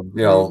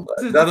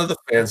 none of the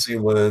fancy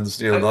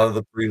ones, none of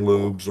the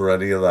pre-lubes or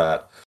any of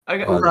that.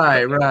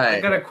 Right.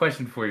 I got a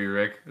question for you,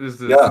 Rick.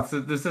 This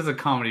is a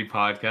comedy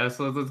podcast,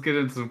 so let's get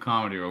into some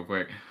comedy real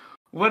quick.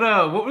 What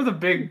were the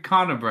big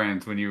condom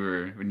brands when you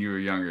were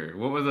younger?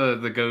 What were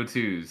the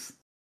go-tos?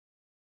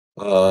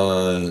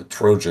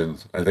 Trojan,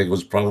 I think,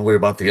 was probably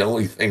about the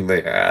only thing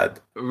they had.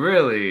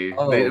 Really?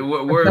 Oh.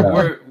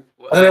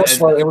 And it was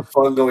fun. It was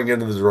fun going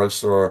into the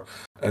drugstore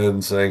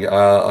and saying,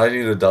 "I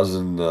need a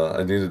dozen.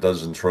 I need a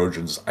dozen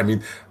Trojans." I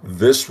mean,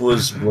 this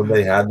was when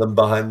they had them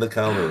behind the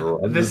counter.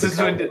 Or this is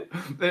counter.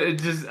 when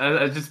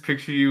I just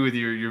picture you with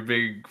your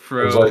big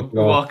fro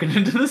walking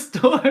into the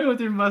store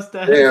with your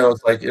mustache. Yeah,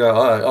 it's like,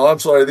 I'm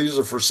sorry, these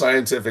are for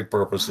scientific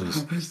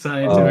purposes.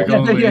 Scientific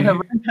only.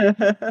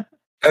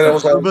 And it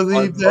was I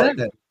believe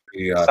that.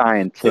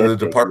 Scientific, to the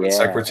department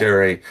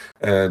secretary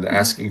and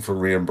asking for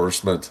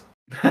reimbursement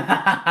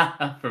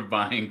for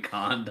buying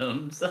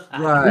condoms.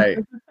 Right.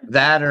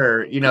 That,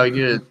 or you need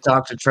to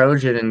talk to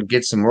Trojan and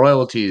get some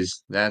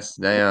royalties. That's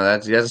for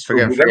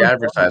getting free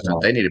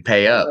advertisement. They need to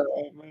pay up.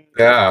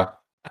 Yeah.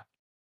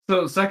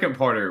 So, second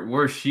parter,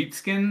 were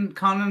sheepskin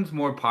condoms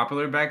more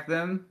popular back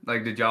then?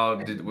 Like, did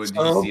you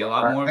see a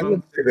lot more of them? I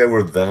wouldn't say they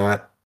were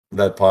that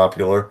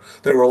popular.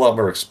 They were a lot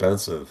more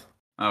expensive.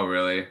 Oh,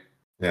 really?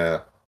 Yeah.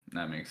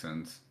 That makes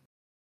sense.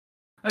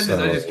 I was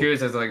just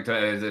curious as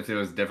if it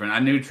was different. I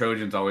knew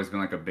Trojan's always been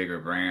like a bigger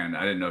brand.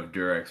 I didn't know if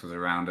Durex was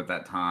around at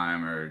that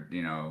time or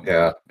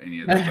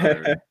any of the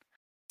other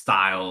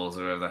styles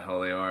or whatever the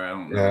hell they are. I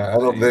don't know. Yeah,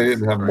 they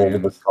didn't have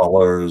multiple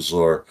colors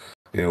or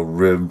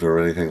ribbed or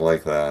anything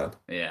like that.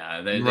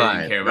 Yeah, they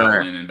didn't care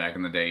about women back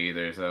in the day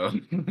either. So.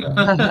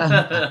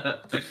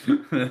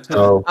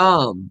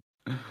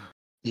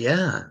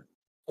 Yeah.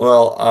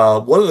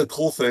 Well, one of the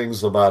cool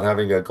things about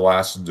having a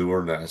glass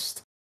dewar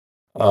nest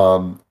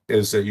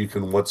is that you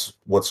can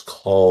what's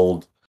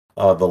called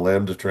the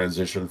lambda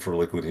transition for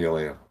liquid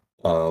helium,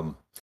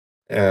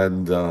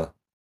 and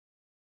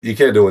you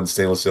can't do it in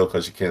stainless steel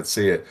because you can't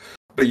see it,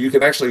 but you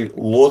can actually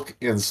look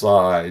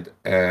inside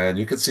and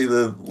you can see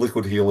the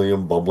liquid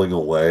helium bubbling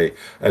away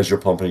as you're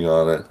pumping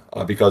on it,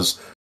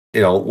 because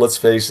let's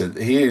face it,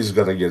 he's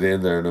going to get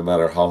in there no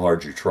matter how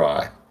hard you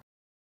try.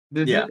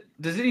 Does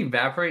it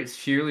evaporate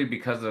sheerly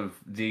because of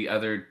the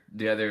other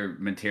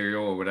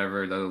material or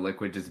whatever, the other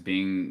liquid just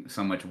being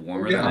so much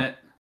warmer than it?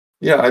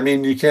 Yeah, I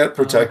mean, you can't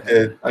protect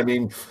it. I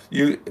mean,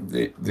 you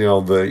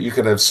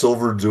can have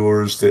silver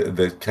doors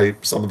that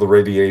keep some of the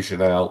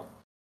radiation out,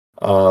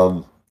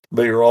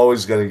 but you're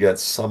always going to get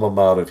some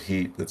amount of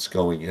heat that's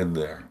going in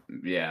there.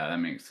 Yeah, that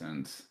makes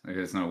sense. Like,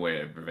 there's no way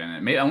to prevent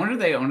it. Maybe I wonder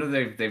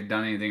they've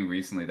done anything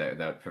recently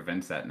that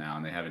prevents that now,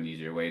 and they have an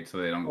easier way so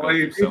they don't go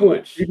through so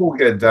much. People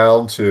get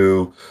down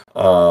to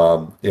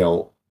at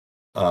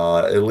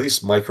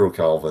least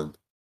microkelvin.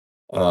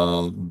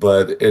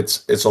 But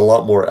it's a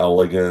lot more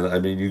elegant. I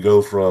mean, you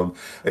go from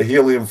a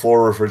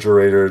helium-4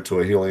 refrigerator to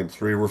a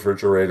helium-3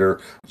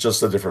 refrigerator,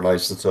 just a different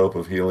isotope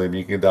of helium.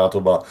 You can get down to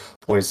about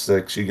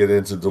 0.6. You get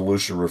into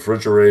dilution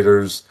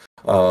refrigerators,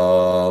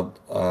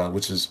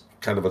 which is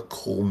kind of a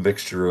cool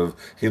mixture of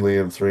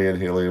helium-3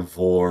 and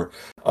helium-4.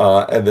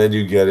 And then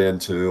you get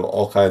into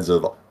all kinds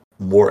of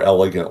more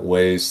elegant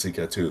ways to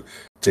get to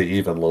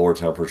even lower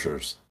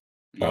temperatures.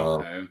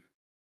 Okay.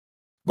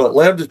 But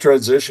lambda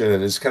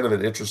transition is kind of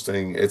an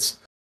interesting. It's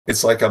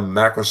like a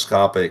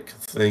macroscopic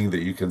thing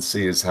that you can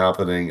see is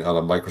happening on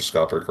a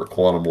microscopic or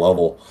quantum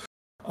level.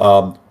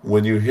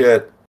 When you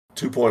hit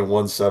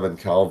 2.17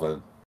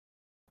 Kelvin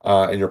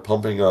and you're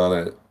pumping on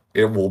it,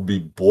 it will be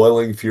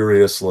boiling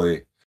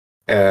furiously,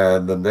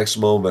 and the next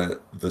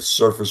moment the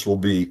surface will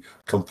be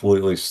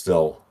completely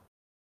still.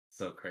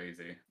 So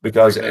crazy.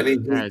 Because any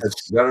heat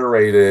that's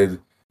generated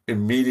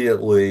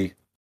immediately,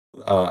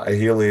 a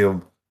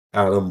helium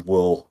atom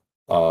will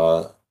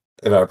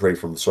evaporate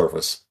from the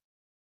surface.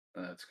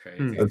 That's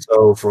crazy. And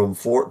so from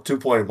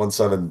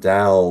 2.17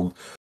 down,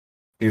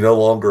 you no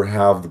longer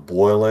have the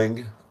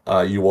boiling.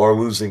 You are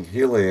losing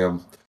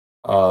helium.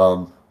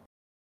 But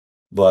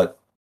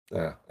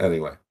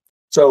anyway.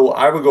 So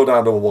I would go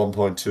down to a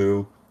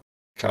 1.2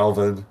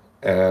 Kelvin,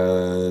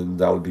 and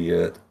that would be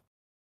it.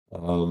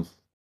 But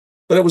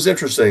it was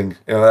interesting.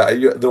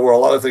 There were a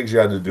lot of things you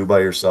had to do by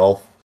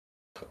yourself.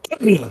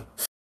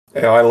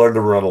 I learned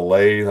to run a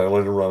lathe. I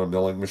learned to run a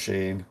milling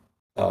machine.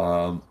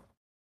 I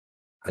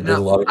did a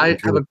lot of. I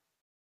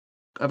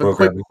have a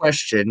quick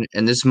question,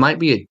 and this might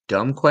be a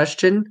dumb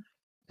question.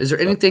 Is there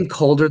anything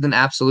colder than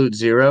absolute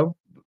zero?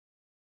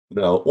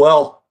 No.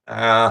 Well,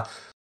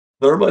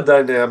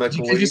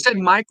 thermodynamically, because you said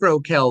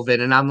microkelvin,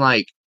 and I'm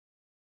like,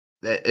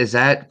 is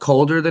that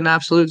colder than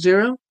absolute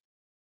zero?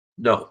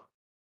 No.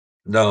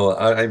 A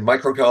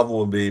microkelvin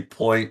would be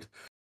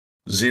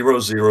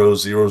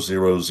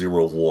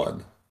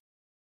 0.000001.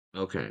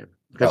 Okay,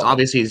 because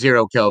obviously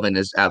 0 Kelvin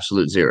is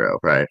absolute zero,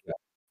 right? Yeah.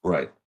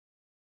 Right.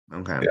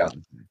 Okay. Yeah.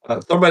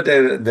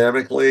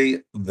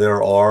 Thermodynamically,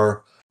 there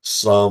are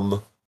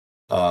some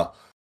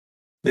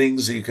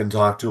things that you can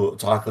talk to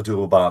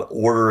about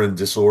order and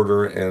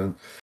disorder,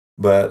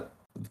 but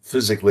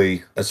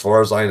physically, as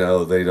far as I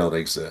know, they don't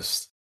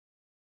exist.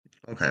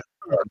 Okay.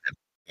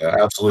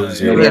 Yeah, absolute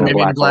zero. Maybe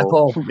in a black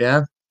hole.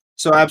 Yeah.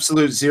 So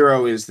absolute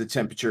zero is the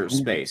temperature of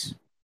space.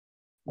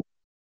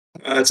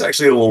 It's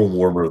actually a little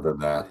warmer than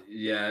that.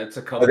 Yeah, it's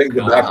a couple. I think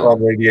the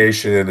background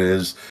radiation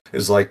is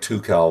like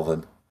 2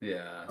 Kelvin.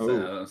 Yeah, I thought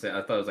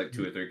it was like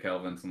 2 or 3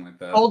 Kelvin, something like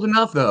that. Cold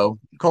enough, though.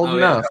 Cold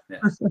enough.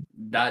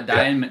 Yeah.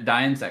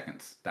 Die in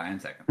seconds.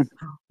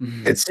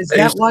 Is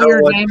that why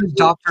your name is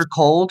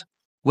Dr.Kold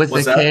with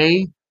a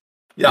K?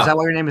 Yeah. Is that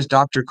why your name is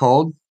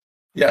Dr.Kold?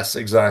 Yes,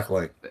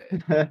 exactly.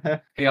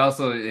 He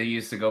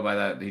used to go by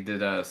that. He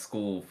did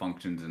school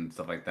functions and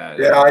stuff like that.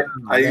 Yeah,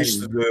 I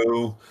used to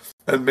do,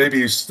 and maybe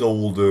you still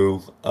will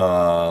do,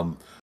 a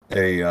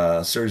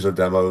series of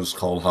demos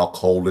called "How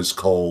Cold Is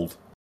Cold."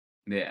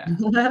 Yeah,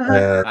 and,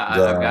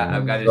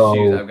 I've got his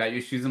shoes. I've got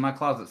your shoes in my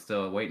closet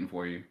still, waiting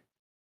for you.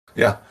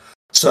 Yeah,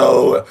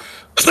 so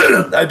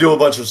I do a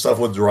bunch of stuff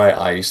with dry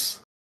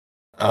ice,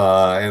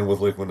 and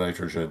with liquid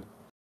nitrogen.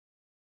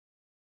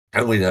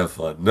 And we'd have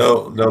fun.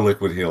 No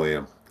liquid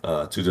helium.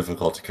 Too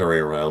difficult to carry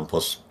around.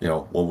 Plus,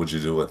 what would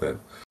you do with it?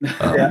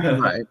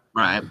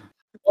 Right.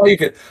 Well, you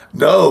could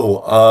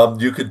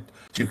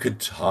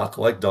talk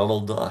like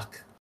Donald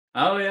Duck.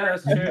 Oh yeah,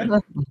 that's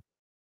true.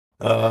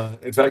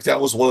 In fact,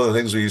 that was one of the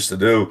things we used to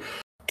do.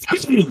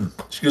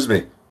 Excuse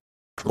me.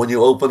 When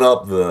you open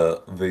up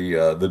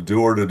the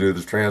door to do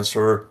the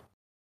transfer,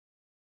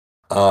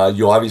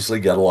 you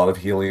obviously get a lot of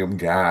helium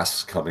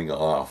gas coming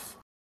off.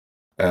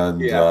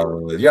 And you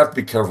have to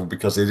be careful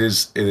because it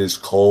is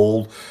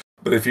cold.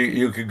 But if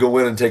you could go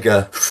in and take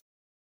a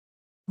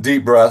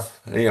deep breath,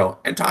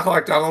 and talk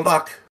like Donald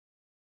Duck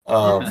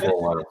for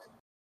a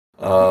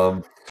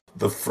while.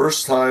 The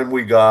first time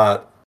we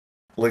got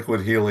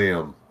liquid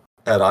helium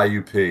at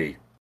IUP,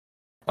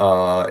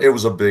 it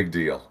was a big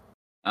deal.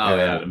 Oh,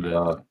 and,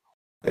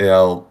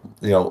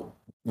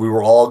 we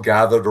were all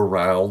gathered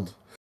around,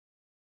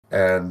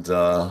 and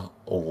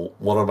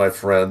one of my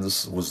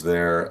friends was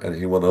there, and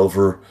he went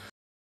over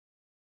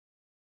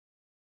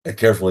and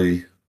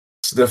carefully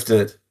sniffed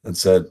it and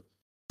said,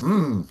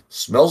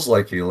 smells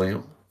like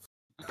helium.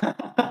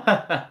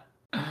 The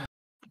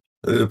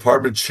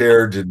department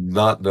chair did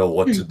not know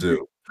what to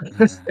do.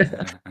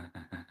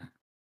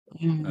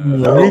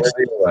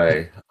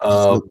 Anyway,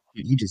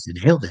 you just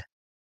inhaled it.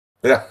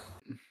 Yeah.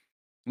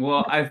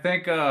 Well, I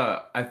think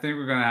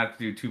we're gonna have to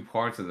do 2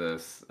 parts of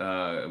this.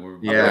 We're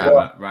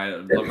right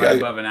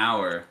above an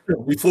hour.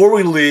 Before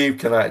we leave,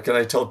 can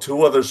I tell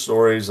 2 other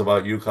stories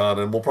about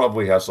UConn, and we'll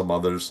probably have some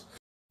others.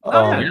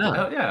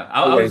 Yeah.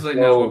 I'll just let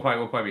you know. We'll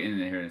probably be in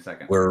here in a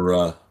second.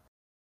 So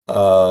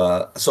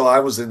I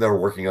was in there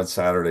working on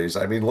Saturdays.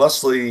 I mean,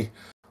 Leslie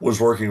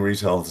was working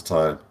retail at the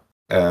time,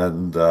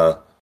 and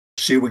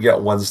she would get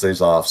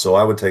Wednesdays off, so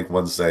I would take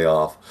Wednesday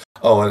off.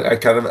 Oh, and I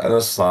kind of an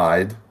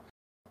aside.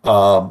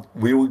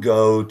 We would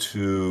go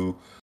to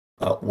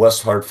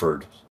East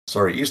Hartford,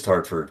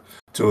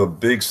 to a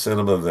big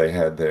cinema they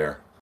had there.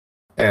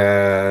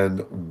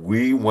 And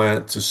we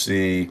went to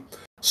see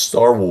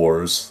Star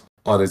Wars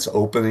on its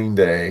opening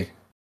day,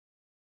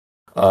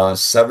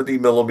 70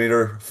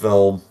 millimeter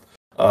film.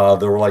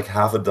 There were like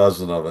half a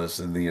dozen of us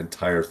in the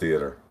entire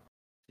theater.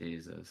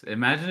 Jesus.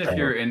 Imagine if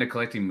you're into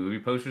collecting movie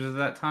posters at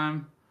that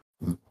time.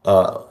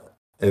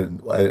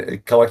 And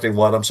collecting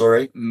what? I'm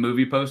sorry?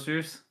 Movie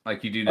posters,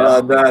 like you do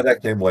now. Nah,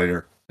 that came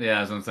later. Yeah,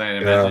 that's what I'm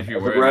saying. Imagine if you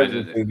were.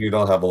 You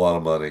don't have a lot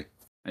of money.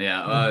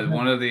 Yeah,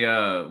 one of the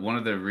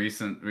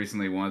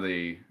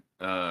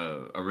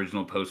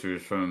original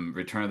posters from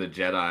Return of the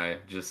Jedi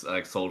just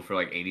like sold for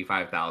like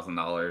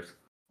 $85,000.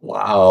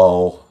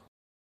 Wow,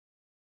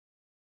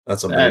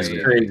 that's amazing.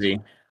 That's crazy.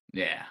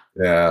 Yeah.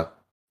 Yeah.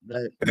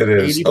 It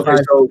is.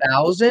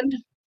 85,000?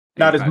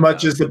 Not as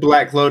much as the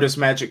Black Lotus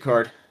magic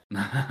card.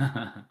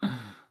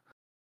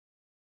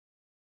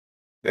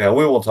 Yeah,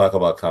 we won't talk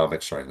about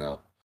comics right now.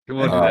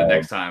 We'll do that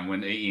next time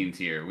when Ian's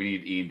here. We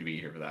need Ian to be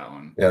here for that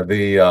one.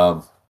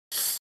 Yeah,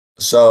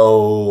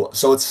 so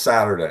it's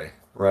Saturday,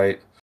 right?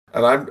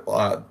 And I'm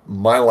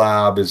my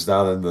lab is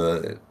down in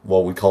the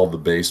what we call the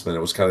basement.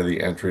 It was kind of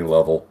the entry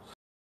level,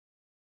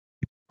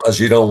 as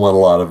you don't want a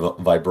lot of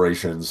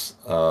vibrations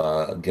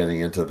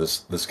getting into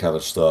this kind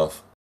of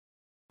stuff.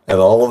 And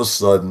all of a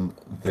sudden,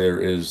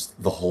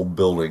 the whole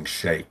building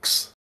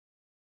shakes.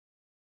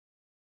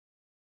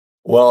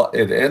 Well,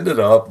 it ended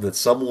up that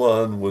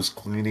someone was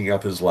cleaning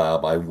up his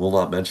lab. I will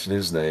not mention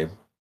his name.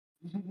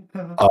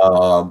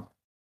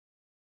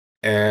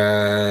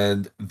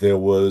 And there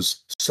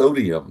was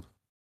sodium.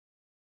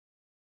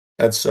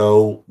 And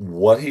so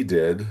what he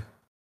did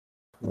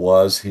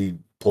was he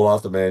pulled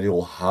out the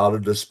manual how to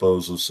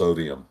dispose of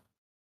sodium.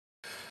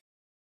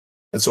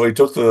 And so he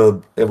took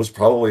it was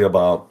probably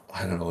about,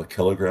 I don't know, a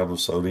kilogram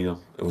of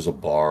sodium. It was a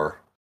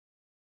bar.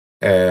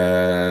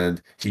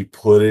 And he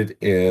put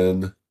it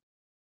in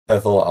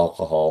ethyl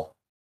alcohol.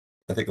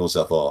 I think it was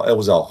ethyl. It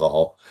was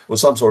alcohol. It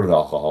was some sort of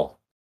alcohol.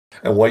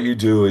 And what you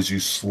do is you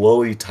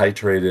slowly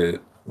titrate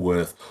it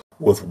with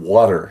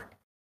water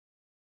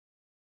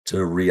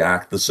to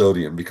react the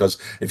sodium. Because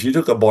if you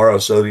took a bar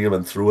of sodium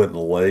and threw it in the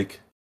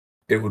lake,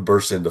 it would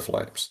burst into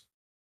flames.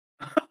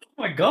 Oh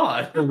my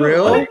God!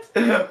 Really?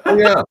 Oh,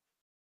 yeah.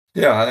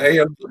 Yeah.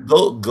 Hey,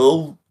 go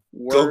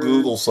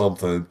Google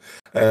something,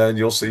 and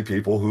you'll see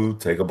people who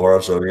take a bar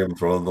of sodium and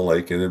throw it in the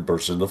lake, and it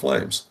bursts into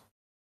flames.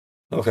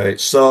 Okay,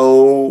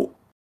 so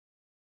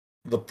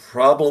the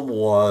problem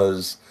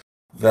was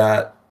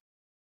that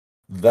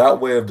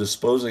way of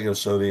disposing of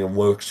sodium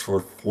works for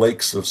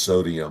flakes of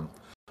sodium,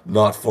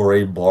 not for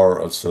a bar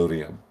of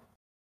sodium.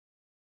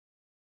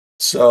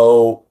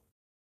 So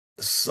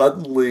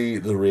suddenly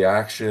the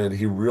reaction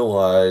he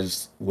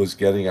realized was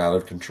getting out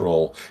of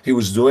control. He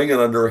was doing it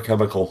under a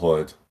chemical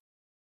hood.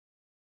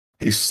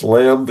 He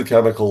slammed the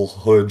chemical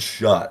hood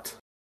shut,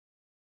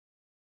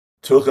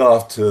 took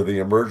off to the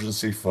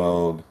emergency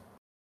phone.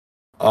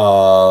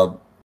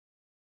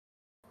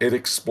 It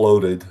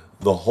exploded.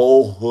 The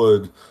whole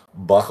hood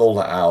buckled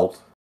out.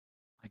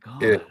 My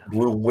God. It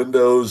blew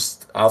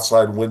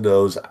outside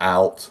windows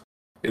out.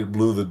 It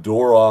blew the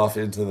door off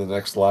into the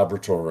next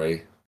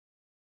laboratory.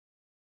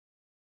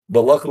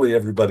 But luckily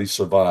everybody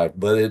survived,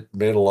 but it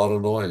made a lot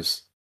of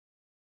noise.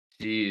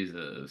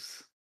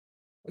 Jesus.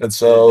 And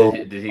so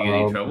did he get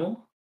in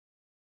trouble?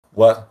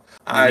 What?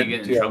 Did he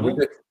get in trouble?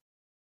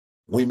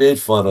 We made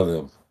fun of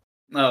him.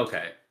 Oh,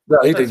 okay. No,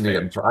 he didn't get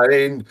in trouble. I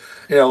mean,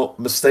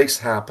 mistakes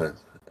happen.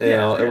 It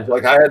was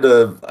like I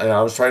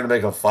was trying to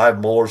make a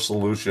 5 molar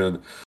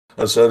solution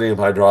of sodium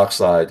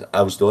hydroxide.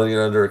 I was doing it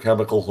under a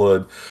chemical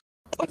hood.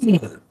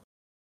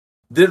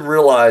 Didn't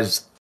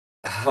realize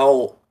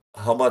how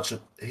much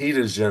heat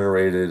is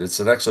generated. It's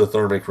an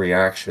exothermic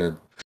reaction.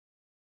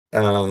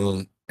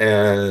 And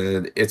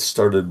it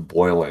started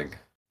boiling.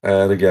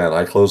 And again,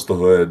 I closed the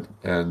hood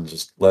and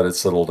just let it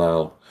settle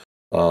down.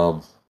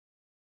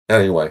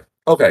 Anyway,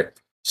 okay.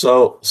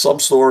 So some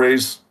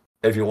stories,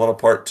 if you want a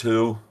part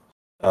 2,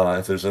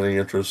 if there's any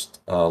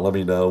interest, let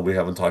me know. We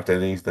haven't talked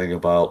anything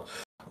about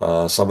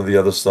some of the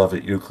other stuff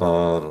at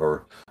UConn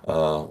or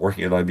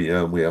working at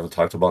IBM. We haven't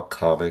talked about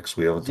comics.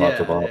 We haven't talked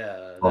about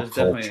pop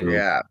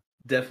culture.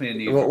 Definitely a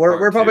need.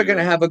 We're probably going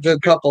to have a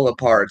good couple of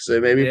parts,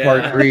 so maybe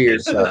part 3 or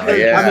so.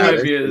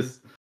 Yeah,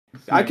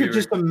 I could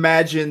just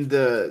imagine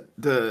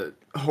the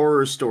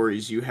horror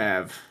stories you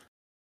have.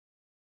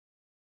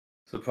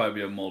 So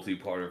probably be a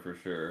multi-parter for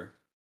sure.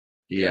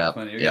 Yeah,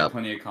 plenty of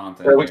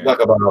content. Yeah, we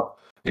talk about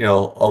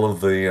all of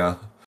the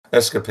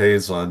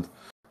escapades on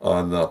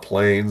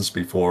planes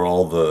before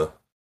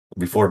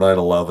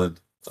 9/11.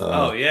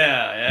 Oh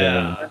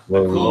yeah.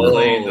 The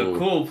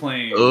cool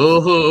planes.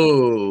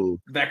 Oh,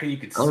 back when you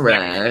could all sweat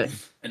right,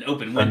 and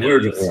open And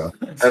windows.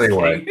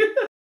 anyway,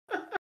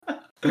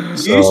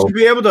 You used to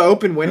be able to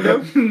open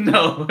windows?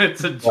 No,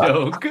 it's a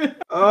joke.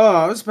 Oh,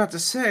 I was about to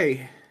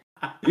say.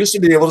 You used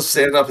to be able to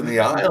stand up in the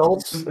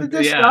aisles.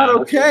 That's not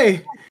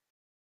okay.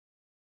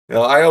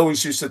 I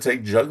always used to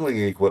take juggling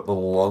equipment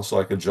along so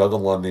I could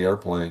juggle on the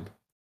airplane.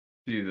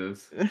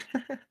 Jesus.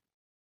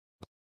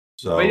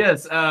 So, but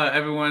yes,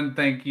 everyone,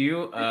 thank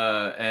you.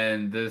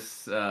 And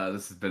this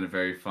has been a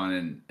very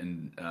fun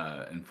and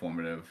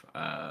informative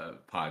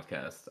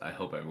podcast. I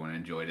hope everyone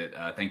enjoyed it.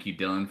 Thank you,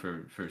 Dylan,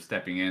 for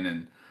stepping in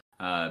and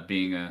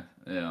being a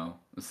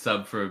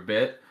sub for a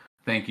bit.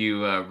 Thank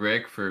you,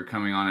 Rick, for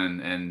coming on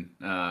and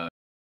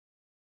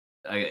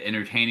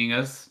entertaining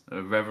us,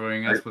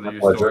 reveling us with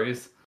your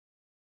stories.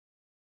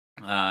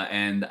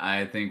 And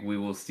I think we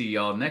will see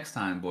y'all next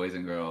time, boys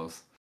and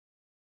girls.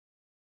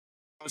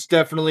 Most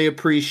definitely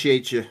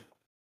appreciate you.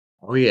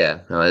 Oh yeah,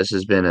 no, this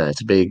has been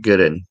it's been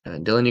good. And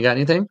Dylan, you got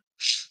anything?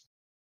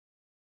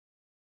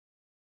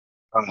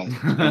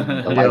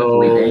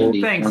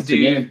 Thanks,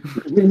 dude.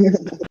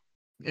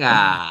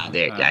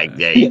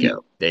 There you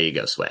go. There you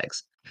go,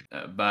 Swags.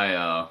 Bye,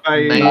 y'all.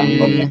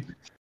 Bye.